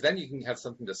 because then you can have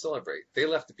something to celebrate. They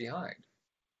left it behind.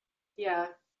 Yeah.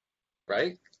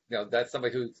 Right? That's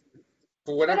somebody who,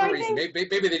 for whatever reason, maybe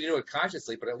they didn't do it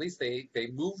consciously, but at least they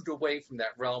moved away from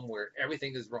that realm where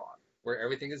everything is wrong, where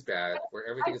everything is bad, where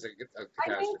everything is a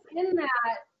catastrophe. I think in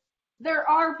that, there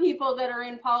are people that are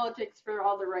in politics for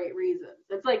all the right reasons.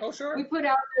 It's like, oh, sure. We put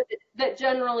out that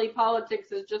generally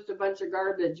politics is just a bunch of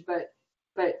garbage, but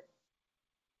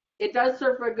it does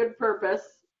serve a good purpose,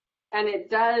 and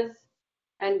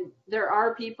there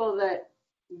are people that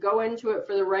go into it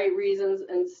for the right reasons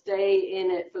and stay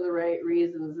in it for the right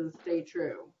reasons and stay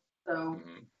true. So,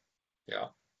 yeah,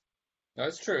 no,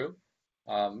 it's true.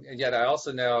 And yet I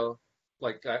also know,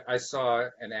 like I saw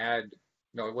an ad.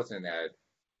 No, it wasn't an ad.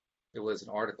 It was an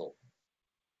article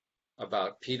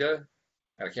about PETA. And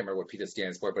I can't remember what PETA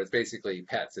stands for, but it's basically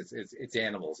pets. It's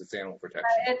animals. It's animal protection.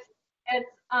 It's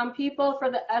people for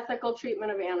the ethical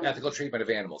treatment of animals. Ethical treatment of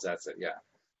animals. That's it. Yeah.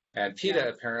 And PETA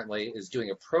apparently is doing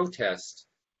a protest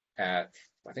at,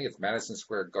 I think it's Madison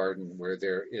Square Garden, where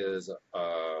there is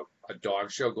a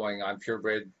dog show going on,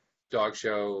 purebred dog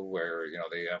show, where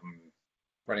they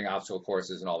running obstacle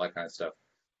courses and all that kind of stuff.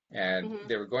 And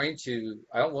they were going to,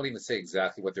 I won't even say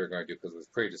exactly what they were going to do because it was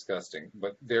pretty disgusting,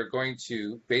 but they're going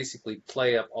to basically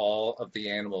play up all of the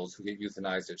animals who get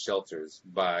euthanized at shelters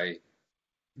by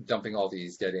dumping all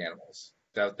these dead animals.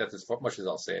 That's as much as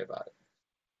I'll say about it.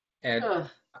 And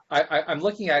I'm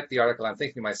looking at the article, I'm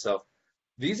thinking to myself,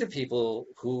 these are people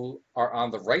who are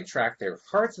on the right track, their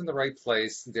heart's in the right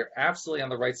place, they're absolutely on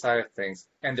the right side of things,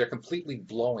 and they're completely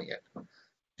blowing it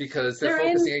because they're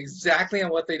focusing exactly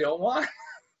on what they don't want.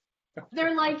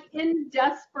 They're like in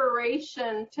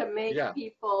desperation to make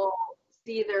people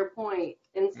see their point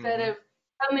instead of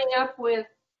coming up with,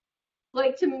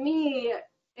 like, to me,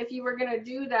 if you were going to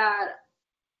do that,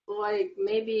 like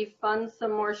maybe fund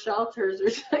some more shelters or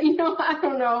something, I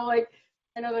don't know, like,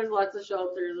 I know there's lots of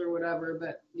shelters or whatever,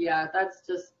 but yeah,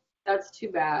 that's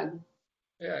too bad.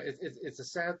 Yeah, it's a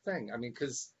sad thing. I mean,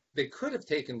 because they could have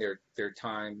taken their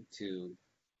time to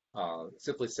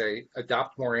simply say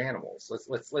adopt more animals.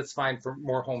 Let's find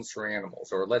more homes for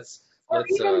animals, or let's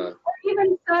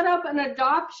even set up an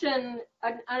adoption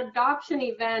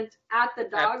event at the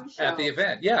dog show. At the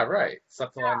event, yeah, right,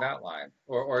 something along that line,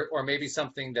 or maybe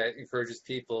something that encourages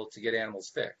people to get animals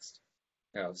fixed.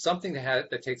 Something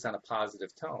that takes on a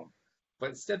positive tone.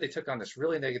 But instead, they took on this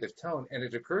really negative tone, and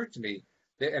it occurred to me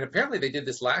and apparently they did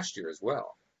this last year as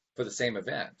well for the same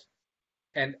event.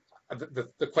 And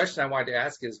the question I wanted to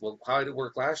ask is, well, how did it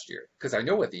work last year? Because I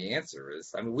know what the answer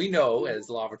is. I mean, we know as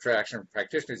law of attraction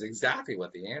practitioners exactly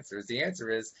what the answer is. The answer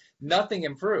is nothing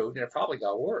improved, and it probably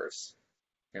got worse.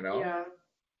 Yeah.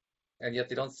 And yet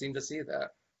they don't seem to see that.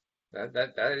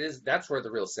 That's where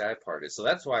the real sad part is. So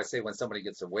that's why I say when somebody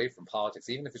gets away from politics,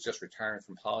 even if it's just retiring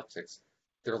from politics,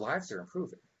 their lives are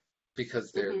improving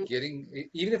because they're getting,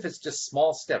 even if it's just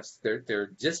small steps,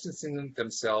 they're distancing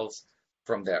themselves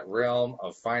from that realm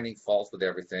of finding fault with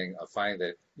everything, of finding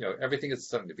that everything is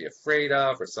something to be afraid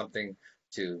of or something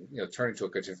to turn into a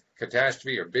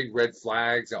catastrophe or big red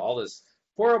flags and all this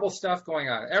horrible stuff going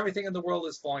on. Everything in the world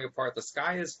is falling apart. The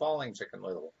sky is falling, Chicken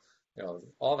Little.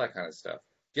 All that kind of stuff.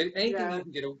 Anything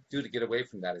you can do to get away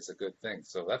from that is a good thing.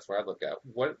 So that's where I look at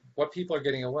what people are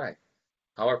getting away.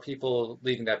 How are people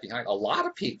leaving that behind? A lot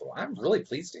of people, I'm really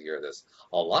pleased to hear this,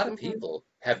 a lot of people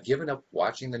have given up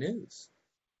watching the news.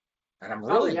 And I'm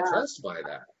really impressed by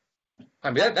that.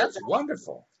 I mean, that's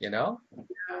wonderful, Yeah.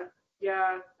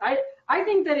 I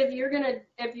think that if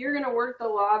you're gonna work the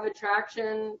law of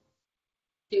attraction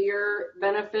to your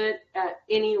benefit at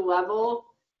any level,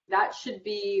 that should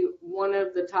be one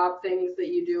of the top things that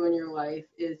you do in your life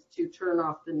is to turn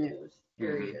off the news.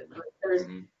 Period.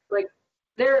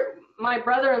 My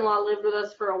brother-in-law lived with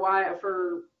us for a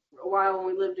while when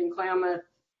we lived in Klamath,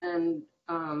 and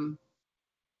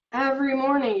every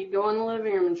morning you'd go in the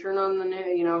living room and turn on the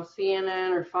news,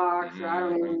 CNN or Fox or I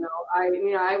don't even know.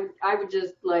 I would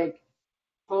just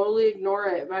totally ignore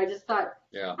it. But I just thought,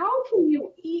 how can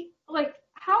you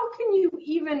how can you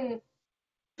even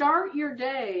start your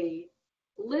day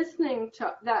listening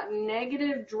to that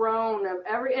negative drone of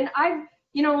and I've,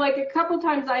 like a couple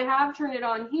times I have turned it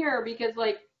on here because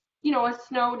like, a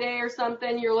snow day or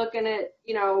something, you're looking at,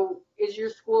 is your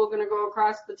school going to go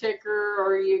across the ticker,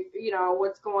 or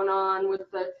what's going on with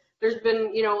there's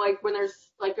been, like when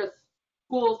there's like a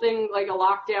school thing, like a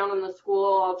lockdown in the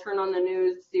school, I'll turn on the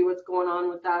news to see what's going on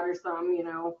with that or something,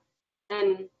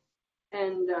 and,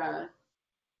 and,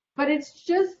 but it's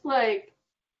just like,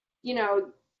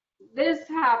 this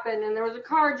happened and there was a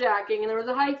carjacking and there was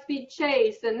a high-speed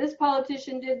chase and this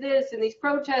politician did this and these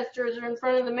protesters are in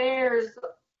front of the mayor's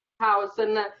house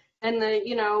and this and that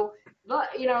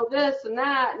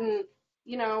and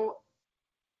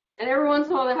and every once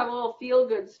in a while they have a little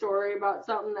feel-good story about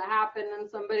something that happened and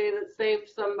somebody that saved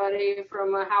somebody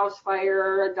from a house fire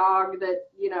or a dog that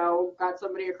got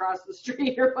somebody across the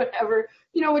street or whatever,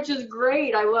 which is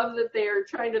great. I love that they are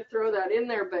trying to throw that in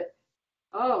there, but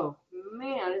oh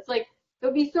man, it's like it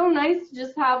would be so nice to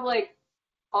just have like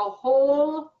a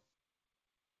whole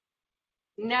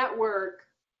network,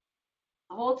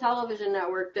 a whole television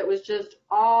network that was just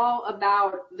all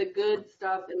about the good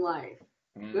stuff in life.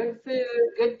 Good food,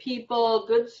 good people,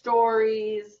 good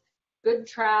stories, good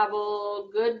travel,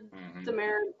 good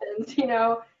Samaritans,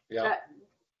 Yeah.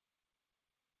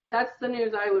 That's the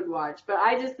news I would watch. But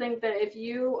I just think that if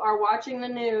you are watching the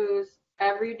news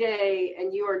every day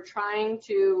and you are trying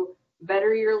to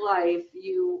better your life,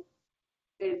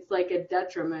 it's like a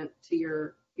detriment to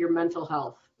your mental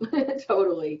health.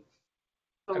 Totally.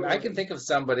 And I can think of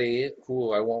somebody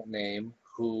who I won't name,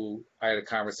 who I had a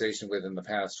conversation with in the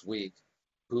past week,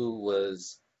 who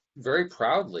was very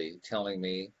proudly telling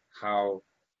me how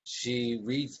she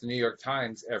reads the New York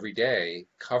Times every day,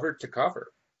 cover to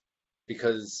cover,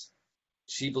 because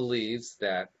she believes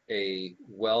that a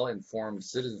well-informed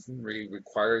citizenry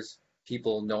requires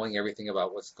people knowing everything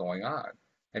about what's going on.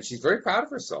 And she's very proud of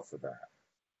herself for that.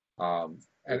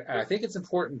 And I think it's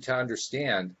important to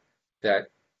understand that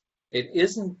it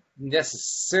isn't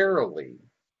necessarily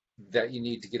that you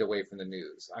need to get away from the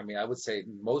news. I mean, I would say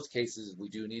in most cases we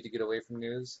do need to get away from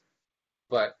news,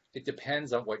 but it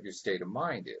depends on what your state of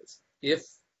mind is. If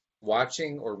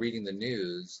watching or reading the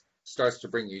news starts to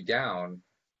bring you down,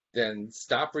 then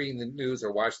stop reading the news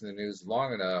or watching the news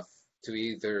long enough to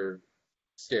either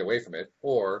stay away from it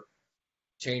or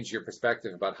change your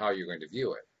perspective about how you're going to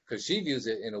view it. Because she views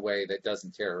it in a way that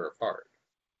doesn't tear her apart.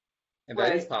 And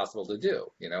that is possible to do.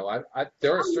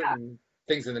 There are certain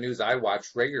things in the news I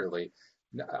watch regularly.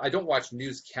 I don't watch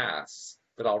newscasts,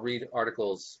 but I'll read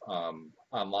articles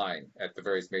online at the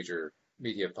various major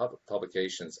media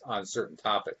publications on certain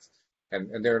topics.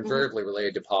 And they're invariably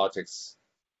related to politics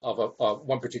of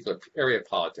one particular area of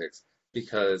politics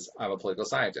because I'm a political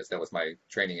scientist. That was my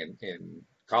training in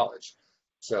college.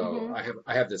 So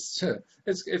I have this,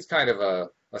 it's kind of a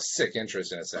sick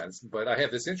interest in a sense, but I have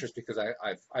this interest because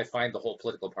I find the whole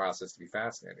political process to be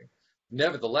fascinating.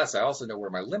 Nevertheless, I also know where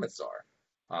my limits are.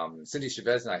 Cindy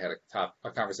Chavez and I had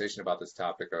a conversation about this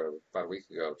topic about a week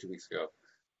ago, 2 weeks ago,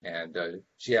 and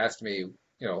she asked me,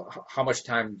 how much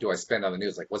time do I spend on the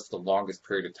news? Like, what's the longest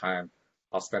period of time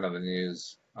I'll spend on the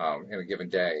news in a given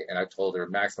day? And I told her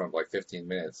maximum of like 15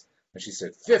 minutes. And she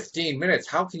said, 15 minutes?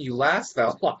 How can you last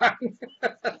that long?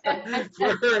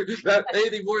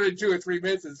 Anything more than 2 or 3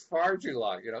 minutes is far too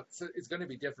long. It's going to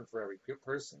be different for every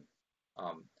person.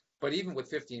 But even with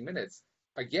 15 minutes,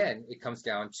 again, it comes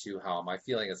down to how am I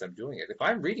feeling as I'm doing it. If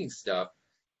I'm reading stuff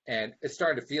and it's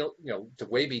starting to feel, to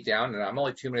weigh me down and I'm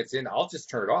only 2 minutes in, I'll just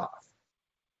turn it off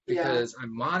because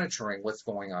I'm monitoring what's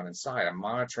going on inside. I'm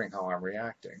monitoring how I'm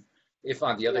reacting. If,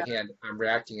 on the other hand, I'm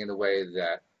reacting in a way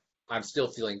that I'm still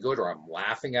feeling good or I'm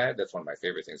laughing at it, that's one of my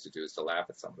favorite things to do is to laugh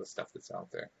at some of the stuff that's out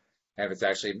there. And if it's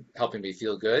actually helping me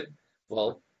feel good,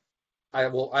 well, I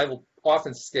will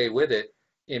often stay with it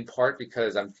in part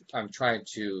because I'm trying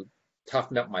to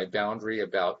toughen up my boundary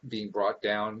about being brought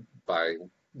down by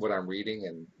what I'm reading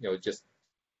and just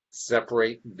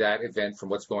separate that event from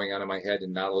what's going on in my head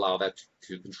and not allow that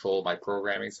to control my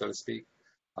programming, so to speak.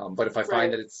 But if I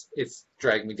find that it's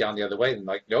dragging me down the other way, then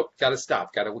like, nope, got to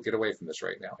stop, got to get away from this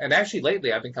right now. And actually,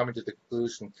 lately, I've been coming to the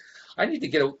conclusion I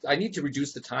need to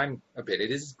reduce the time a bit.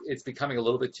 It's becoming a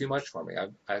little bit too much for me.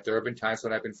 There have been times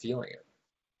when I've been feeling it.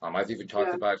 I've even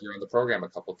talked about it here on the program a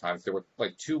couple of times. There were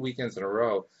like 2 weekends in a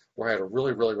row where I had a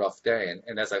really, really rough day.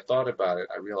 And as I thought about it,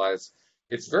 I realized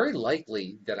it's very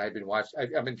likely that I've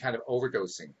been kind of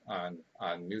overdosing on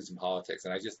news and politics,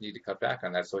 and I just need to cut back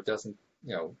on that so it doesn't,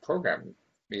 program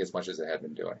me as much as it had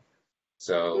been doing.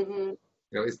 So,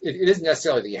 it isn't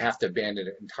necessarily that you have to abandon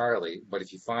it entirely, but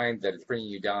if you find that it's bringing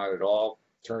you down at all,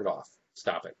 turn it off,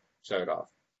 stop it, shut it off.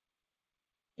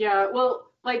 Yeah,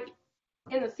 well, like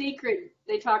in The Secret,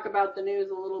 they talk about the news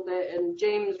a little bit, and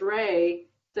James Ray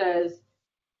says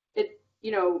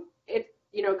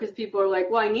because people are like,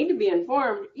 well, I need to be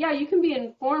informed. Yeah, you can be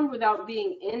informed without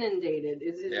being inundated.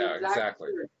 Yeah, exactly.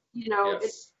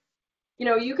 It's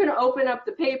Yes. you can open up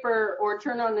the paper or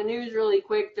turn on the news really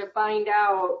quick to find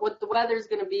out what the weather's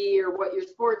going to be or what your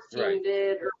sports team Right.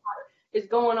 did or what is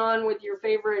going on with your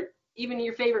favorite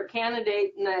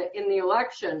candidate in the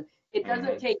election. It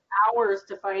doesn't take hours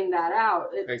to find that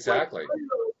out. It's Exactly.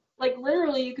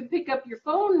 literally you can pick up your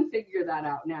phone and figure that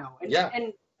out now and Yeah.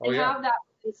 have that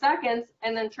in seconds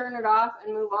and then turn it off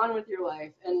and move on with your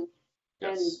life. And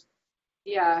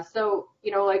yeah, so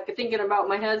like thinking about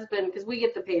my husband, because we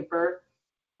get the paper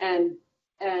and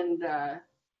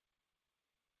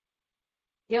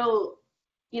he'll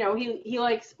he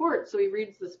likes sports, so he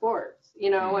reads the sports,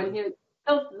 and he'll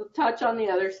touch on the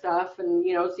other stuff and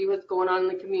see what's going on in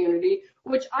the community,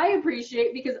 which I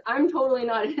appreciate because I'm totally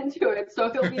not into it.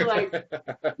 So he'll be like,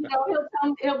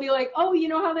 he'll be like, oh,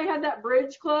 how they had that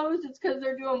bridge closed? It's because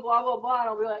they're doing blah blah blah. And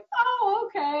I'll be like, oh,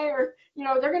 okay, or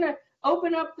they're gonna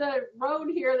open up the road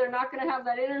here. They're not gonna have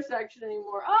that intersection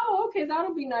anymore. Oh, okay,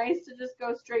 that'll be nice to just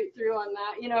go straight through on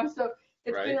that. So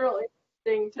it's been really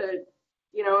interesting to,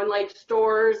 and like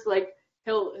stores, like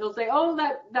he'll say, oh,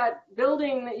 that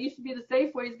building that used to be the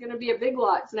Safeway is going to be a Big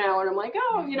Lots now, and I'm like,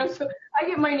 oh, so I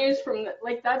get my news from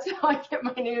that's how I get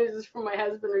my news, is from my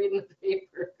husband reading the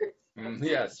paper.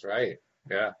 Yes, right.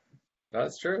 Yeah,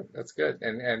 that's true. That's good.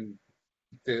 And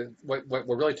what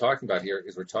we're really talking about here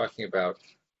is we're talking about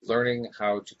learning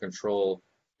how to control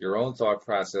your own thought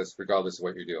process regardless of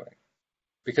what you're doing.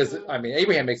 Because I mean,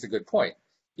 Abraham makes a good point.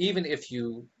 Even if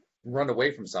you run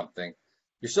away from something,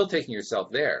 you're still taking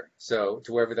yourself there. So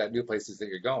to wherever that new place is that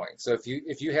you're going. So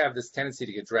if you have this tendency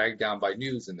to get dragged down by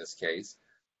news in this case,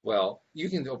 well, you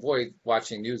can avoid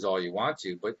watching news all you want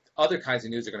to, but other kinds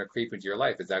of news are going to creep into your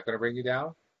life. Is that going to bring you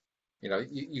down?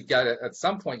 You've got to, at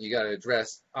some point, you got to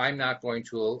address, I'm not going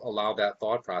to allow that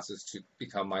thought process to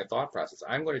become my thought process.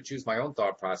 I'm going to choose my own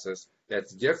thought process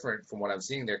that's different from what I'm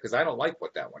seeing there because I don't like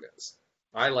what that one is.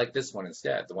 I like this one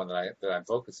instead, the one that I'm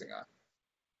focusing on.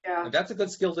 Yeah. And that's a good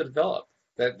skill to develop.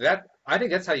 That I think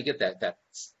that's how you get that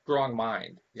strong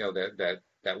mind, that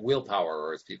willpower,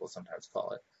 or as people sometimes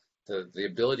call it, the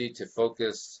ability to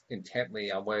focus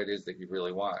intently on what it is that you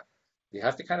really want. You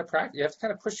have to kind of practice. You have to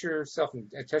kind of push yourself and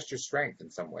test your strength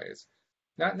in some ways.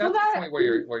 Not to the point where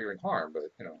you're in harm, but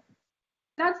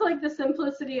That's like the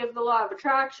simplicity of the law of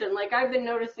attraction. Like I've been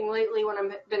noticing lately when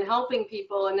I've been helping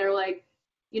people, and they're like,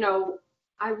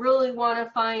 I really want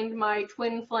to find my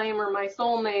twin flame or my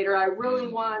soulmate, or I really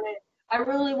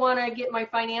want to get my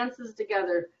finances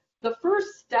together. The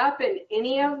first step in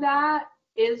any of that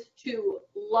is to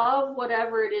love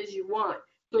whatever it is you want.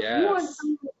 So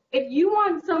if you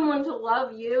want someone to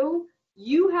love you,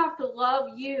 you have to love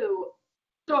you.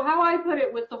 So how I put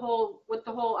it with the whole,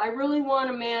 I really want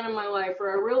a man in my life,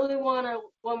 or I really want a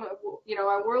woman,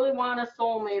 I really want a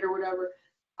soulmate or whatever.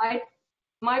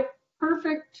 My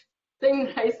perfect thing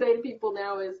that I say to people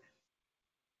now is,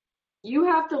 you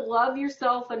have to love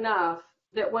yourself enough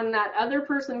that when that other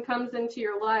person comes into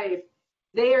your life,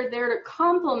 they are there to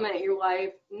complement your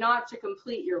life, not to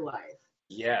complete your life.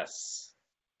 Yes.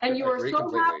 And you are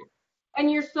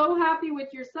so happy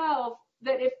with yourself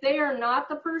that if they are not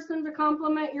the person to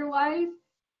complement your life,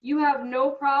 you have no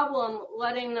problem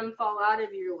letting them fall out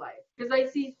of your life. Because I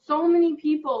see so many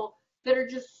people that are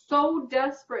just so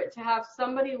desperate to have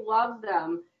somebody love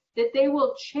them that they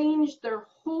will change their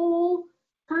whole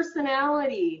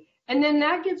personality, and then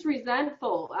that gets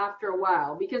resentful after a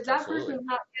while because that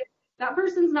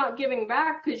person's not giving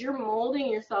back because you're molding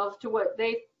yourself to what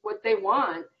they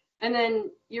want. And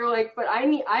then you're like, but I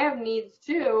have needs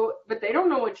too, but they don't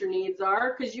know what your needs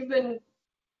are because you've been,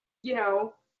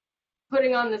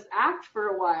 putting on this act for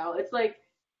a while. It's like,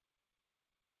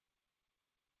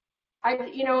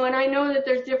 and I know that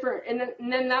there's different,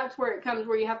 and then that's where it comes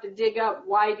where you have to dig up,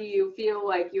 why do you feel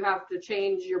like you have to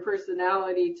change your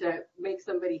personality to make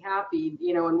somebody happy,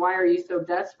 and why are you so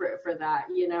desperate for that,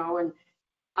 and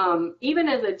even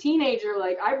as a teenager,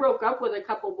 like I broke up with a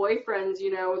couple boyfriends,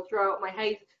 throughout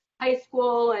my high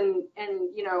school and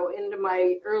into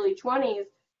my early 20s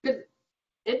because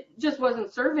it just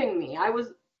wasn't serving me. I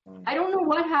don't know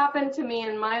what happened to me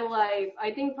in my life. I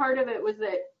think part of it was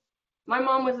that my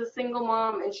mom was a single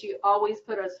mom and she always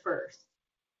put us first.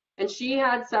 And she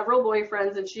had several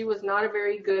boyfriends and she was not a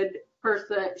very good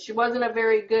person. She wasn't a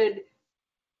very good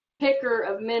picker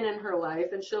of men in her life,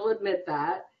 and she'll admit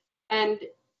that.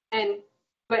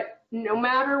 But no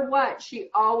matter what, she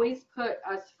always put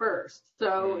us first.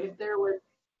 So if there was,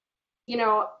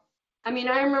 I mean,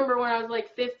 I remember when I was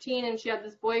like 15 and she had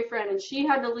this boyfriend and she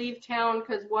had to leave town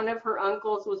because one of her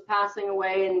uncles was passing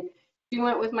away, and she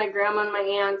went with my grandma and my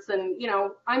aunts. And,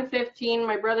 I'm 15,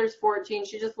 my brother's 14.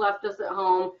 She just left us at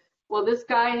home. Well, this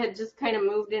guy had just kind of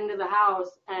moved into the house,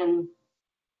 and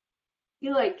he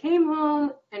like came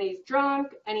home and he's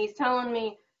drunk and he's telling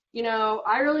me,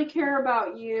 I really care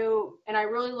about you and I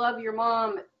really love your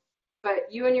mom,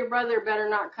 but you and your brother better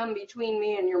not come between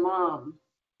me and your mom.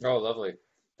 Oh, lovely.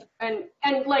 And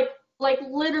like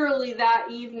literally that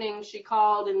evening she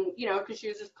called, and because she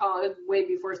was just calling way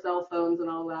before cell phones and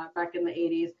all that back in the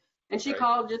 80s, and she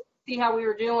called just to see how we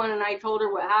were doing, and I told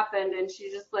her what happened, and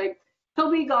she's just like,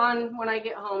 he'll be gone when I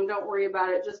get home, don't worry about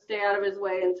it, just stay out of his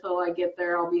way until I get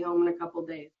there, I'll be home in a couple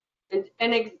days.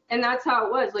 And that's how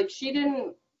it was. Like she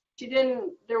didn't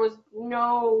there was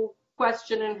no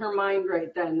question in her mind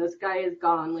right then, this guy is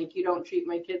gone, like you don't treat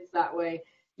my kids that way.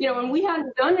 And we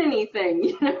hadn't done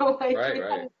anything, like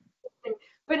Right.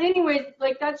 But anyways,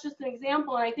 like that's just an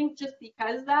example. And I think just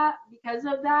because of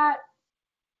that,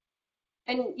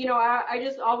 and I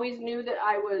just always knew that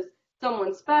I was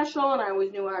someone special, and I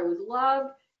always knew I was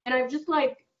loved. And I've just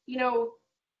like,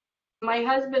 my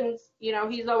husband's,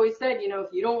 he's always said,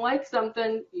 if you don't like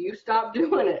something, you stop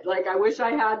doing it. Like I wish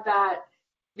I had that,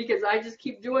 because I just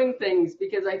keep doing things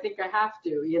because I think I have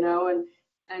to,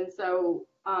 and so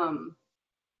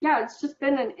yeah, it's just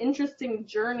been an interesting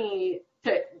journey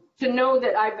to know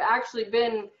that I've actually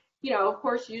been, of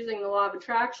course, using the law of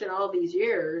attraction all these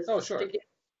years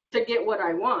to get what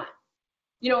I want.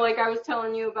 Like I was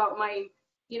telling you about my,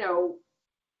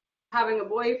 having a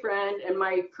boyfriend, and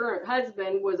my current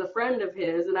husband was a friend of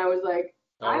his, and I was like,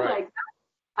 I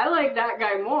like that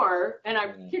guy more, and I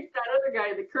kicked that other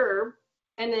guy to the curb,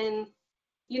 and then,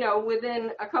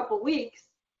 within a couple weeks,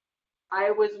 I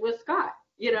was with Scott.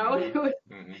 It was,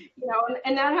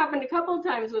 and that happened a couple of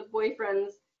times with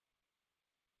boyfriends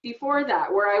before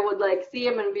that, where I would like see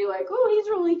him and be like, oh, he's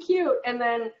really cute. And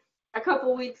then a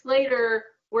couple weeks later,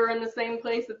 we're in the same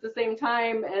place at the same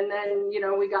time. And then,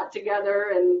 we got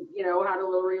together and, had a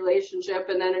little relationship,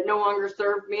 and then it no longer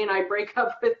served me and I break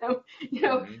up with him.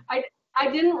 I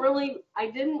didn't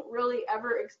really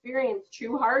ever experience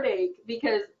true heartache,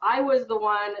 because I was the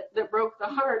one that broke the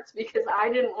hearts, because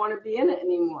I didn't want to be in it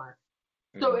anymore.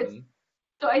 So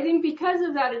so I think because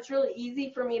of that, it's really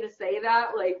easy for me to say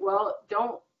that, like, well,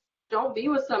 don't be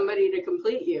with somebody to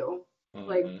complete you.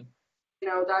 Like,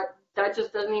 that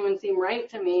just doesn't even seem right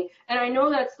to me. And I know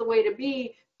that's the way to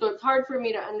be. So it's hard for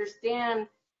me to understand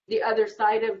the other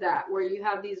side of that, where you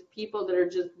have these people that are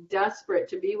just desperate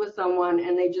to be with someone,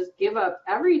 and they just give up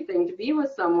everything to be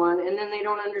with someone, and then they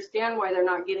don't understand why they're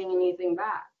not getting anything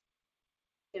back.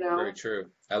 Very true.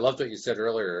 I loved what you said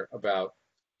earlier about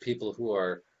people who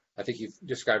are, I think you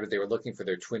described it, they were looking for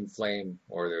their twin flame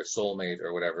or their soulmate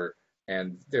or whatever,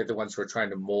 and they're the ones who are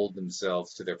trying to mold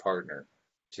themselves to their partner,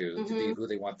 to be who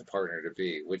they want the partner to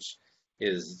be, which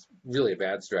is really a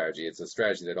bad strategy. It's a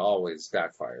strategy that always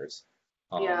backfires.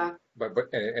 But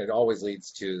it always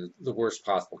leads to the worst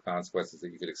possible consequences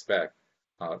that you could expect.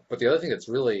 But the other thing that's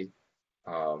really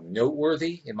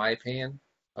noteworthy, in my opinion,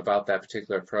 about that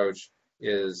particular approach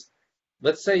is,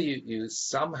 let's say you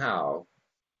somehow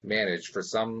manage for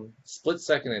some split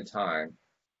second in time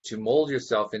to mold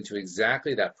yourself into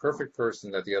exactly that perfect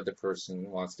person that the other person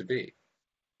wants to be.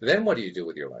 Then what do you do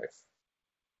with your life?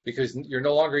 Because you're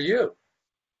no longer you.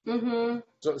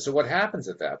 So what happens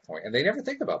at that point? And they never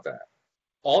think about that.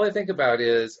 All they think about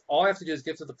is, all I have to do is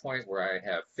get to the point where I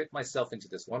have fit myself into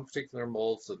this one particular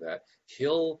mold so that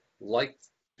he'll like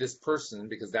this person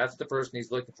because that's the person he's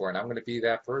looking for, and I'm going to be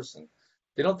that person.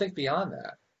 They don't think beyond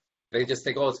that. They just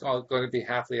think, oh, it's all going to be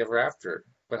happily ever after.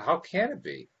 But how can it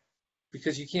be?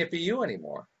 Because you can't be you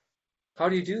anymore. How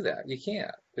do you do that? You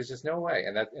can't. There's just no way.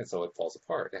 And so it falls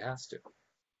apart. It has to.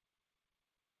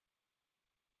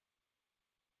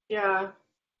 Yeah.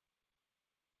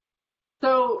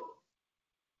 So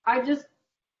I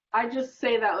just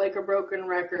say that like a broken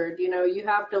record. You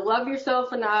have to love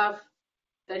yourself enough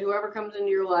that whoever comes into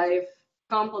your life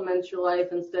complements your life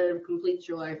instead of completes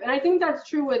your life. And I think that's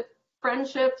true with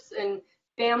friendships and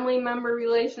family member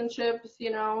relationships.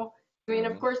 I mean,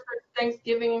 of course, there's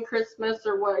Thanksgiving and Christmas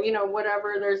or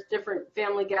whatever. There's different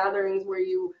family gatherings where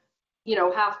you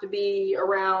have to be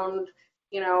around,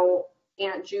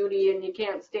 Aunt Judy, and you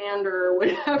can't stand her or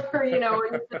whatever, and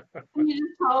you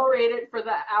just tolerate it for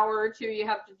the hour or two you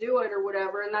have to do it or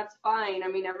whatever, and that's fine. I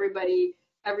mean, everybody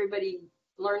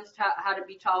learns how to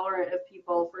be tolerant of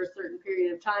people for a certain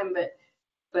period of time,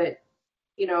 but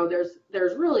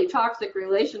there's really toxic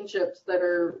relationships that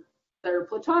are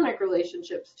platonic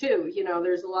relationships too.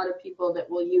 There's a lot of people that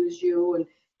will use you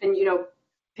and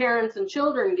parents and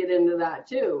children get into that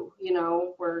too,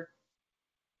 where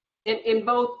in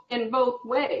both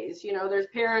ways, there's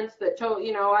parents that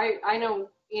I know,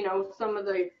 some of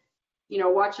the,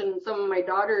 watching some of my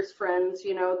daughter's friends,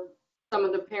 some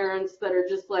of the parents that are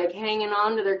just like hanging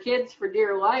on to their kids for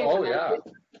dear life. Oh, yeah.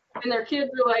 And their kids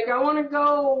are like, I want to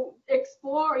go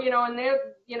explore, and they're,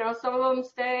 some of them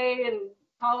stay and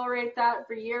tolerate that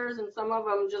for years, and some of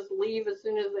them just leave as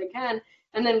soon as they can.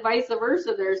 And then vice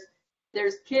versa,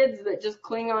 there's kids that just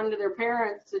cling on to their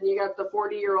parents, and you got the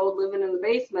 40-year-old living in the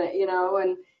basement,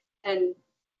 and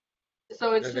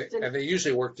so it's and they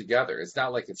usually work together. It's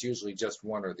not like it's usually just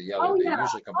one or the other. Oh, yeah. They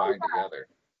usually combine together.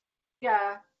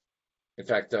 Yeah. In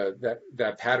fact,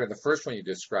 that pattern, the first one you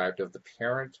described of the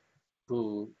parent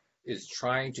who is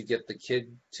trying to get the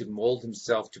kid to mold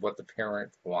himself to what the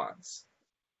parent wants,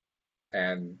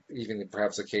 and even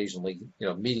perhaps occasionally,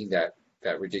 meeting that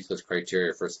ridiculous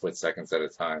criteria for split seconds at a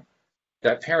time.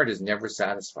 That parent is never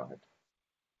satisfied.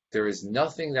 There is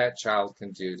nothing that child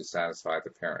can do to satisfy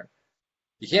the parent.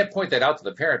 You can't point that out to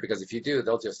the parent, because if you do,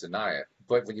 they'll just deny it.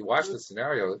 But when you watch the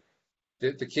scenario,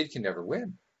 the kid can never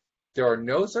win. There are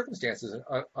no circumstances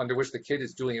under which the kid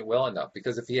is doing it well enough,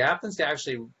 because if he happens to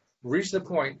actually reach the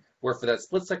point where for that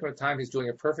split second of time he's doing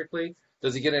it perfectly,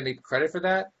 does he get any credit for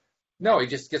that? No, he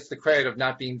just gets the credit of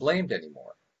not being blamed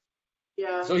anymore.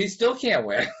 Yeah. So he still can't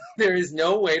win. There is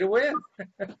no way to win.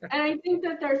 And I think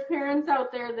that there's parents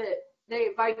out there that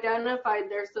they've identified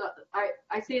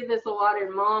I see this a lot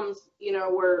in moms,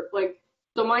 where like,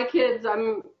 so my kids,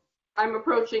 I'm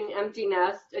approaching empty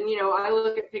nest, and I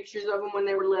look at pictures of them when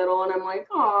they were little, and I'm like,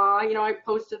 oh, I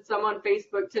posted some on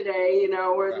Facebook today,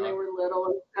 where they were little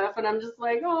and stuff, and I'm just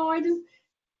like, oh,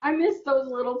 I miss those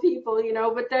little people,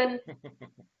 but then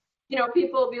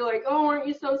people will be like, oh, aren't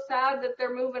you so sad that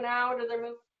they're moving out, or they're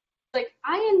moving? Like,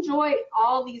 I enjoy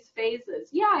all these phases.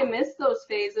 Yeah, I miss those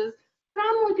phases, but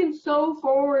I'm looking so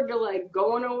forward to like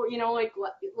going over, like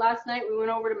last night we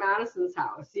went over to Madison's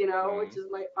house, which is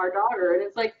our daughter, and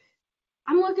it's like,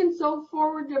 I'm looking so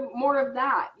forward to more of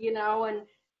that, and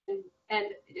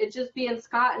it just being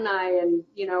Scott and I, and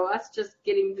us just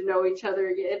getting to know each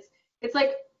other. It's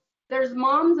like there's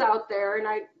moms out there, and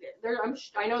I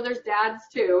know there's dads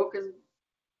too, because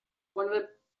one of the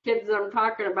kids that I'm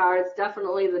talking about, it's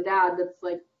definitely the dad that's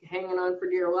like hanging on for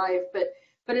dear life. But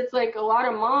it's like a lot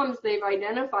of moms, they've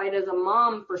identified as a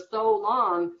mom for so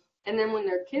long, and then when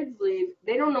their kids leave,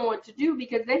 they don't know what to do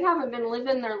because they haven't been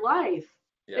living their life.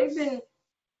 Yes.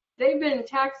 They've been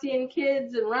taxiing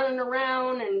kids and running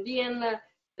around and being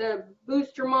the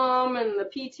booster mom and the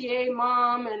PTA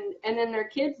mom, and then their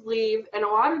kids leave, and a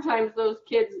lot of times those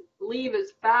kids leave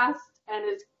as fast and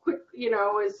as quick,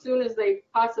 as soon as they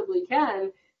possibly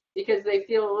can, because they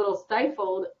feel a little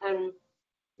stifled, and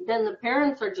then the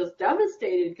parents are just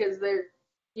devastated because they're,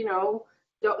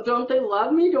 don't they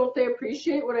love me? Don't they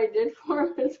appreciate what I did for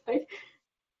them? It's like,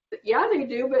 yeah, they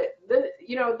do, but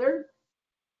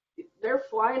they're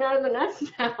flying out of the nest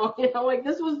now. Like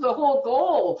this was the whole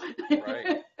goal.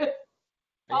 Right.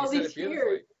 All these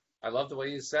years. I love the way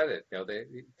you said it. I don't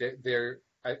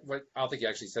think you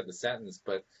actually said the sentence,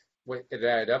 but what it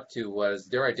added up to was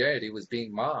their identity was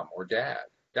being mom or dad.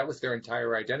 That was their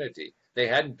entire identity. They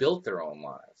hadn't built their own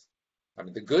lives. I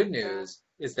mean, the good news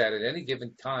is that at any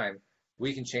given time,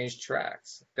 we can change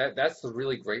tracks. That's the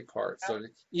really great part. So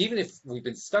even if we've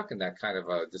been stuck in that kind of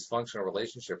a dysfunctional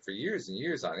relationship for years and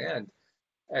years on end,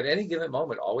 at any given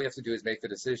moment, all we have to do is make the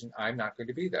decision, I'm not going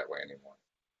to be that way anymore.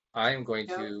 I am going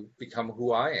to become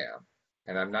who I am.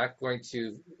 And I'm not going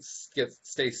to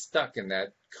stay stuck in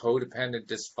that codependent,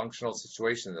 dysfunctional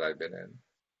situation that I've been in.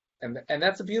 And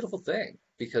that's a beautiful thing,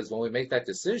 because when we make that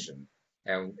decision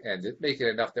and make it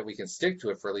enough that we can stick to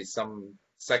it for at least some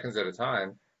seconds at a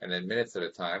time, and then minutes at a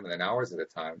time, and then hours at a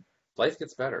time, life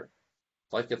gets better.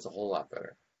 Life gets a whole lot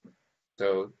better.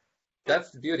 So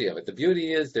that's the beauty of it. The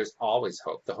beauty is there's always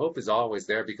hope. The hope is always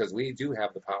there because we do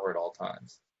have the power at all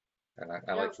times. And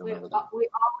I like to remember that. We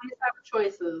always have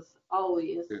choices,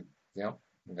 always. Yeah,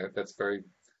 that's very,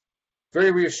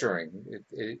 very reassuring.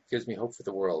 It gives me hope for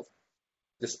the world.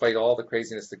 Despite all the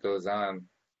craziness that goes on,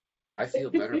 I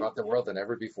feel better about the world than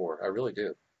ever before. I really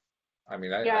do. I mean,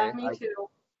 me too.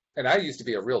 And I used to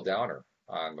be a real downer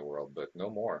on the world, but no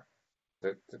more.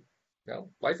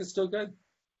 Life is still good.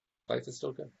 Life is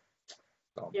still good.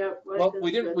 So, well,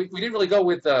 we didn't really go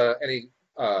with any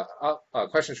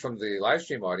questions from the live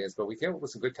stream audience, but we came up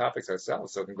with some good topics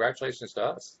ourselves. So congratulations to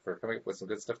us for coming up with some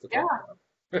good stuff to talk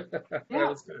about. That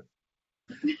was good.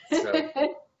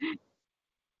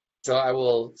 So I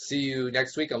will see you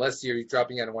next week, unless you're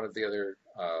dropping in on one of the other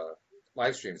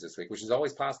live streams this week, which is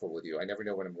always possible with you. I never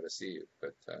know when I'm going to see you,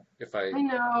 but if I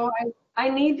know.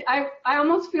 I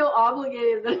almost feel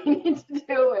obligated that I need to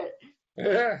do it.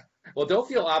 yeah. Well, don't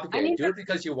feel obligated. Do To, it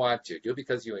because you want to. Do it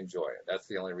because you enjoy it. That's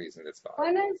the only reason it's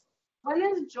fine. when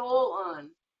is Joel on?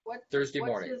 Thursday What's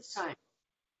mornings. his time?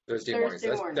 Thursday mornings.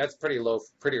 That's pretty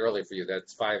early for you.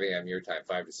 That's 5 a.m. your time,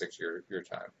 5 to 6 your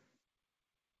time.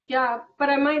 Yeah, but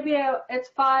I might be it's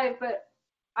 5, but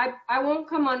I won't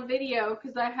come on video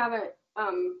because I haven't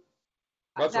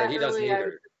That's right. He doesn't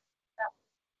either.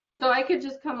 So I could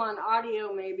just come on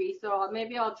audio maybe. So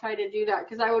maybe I'll try to do that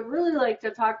because I would really like to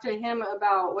talk to him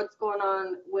about what's going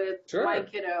on with my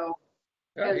kiddo.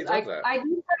 Yeah, he loves that.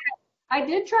 I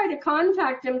did try to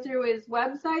contact him through his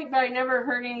website, but I never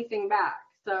heard anything back.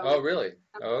 So. Oh, really?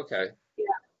 Oh, okay.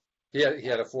 Yeah. He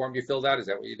had a form you filled out. Is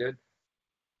that what you did?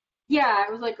 Yeah,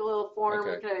 it was like a little form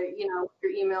to,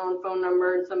 your email and phone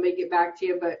number, and somebody get back to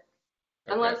you. But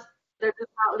unless they're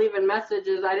just not leaving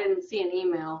messages, I didn't see an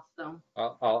email. So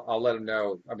I'll let him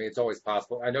know. I mean, it's always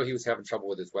possible. I know he was having trouble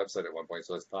with his website at one point,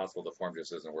 so it's possible the form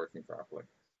just isn't working properly.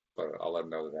 But I'll let him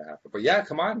know that happened. But yeah,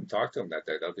 come on and talk to him that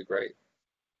day. That'll be great.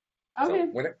 Okay.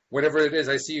 So whenever it is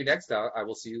I see you next time, I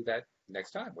will see you that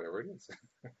next time, whatever it is.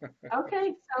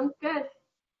 Okay, sounds good.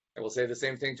 And we'll say the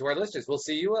same thing to our listeners. We'll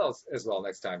see you as well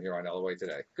next time here on LOA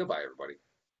Today. Goodbye, everybody.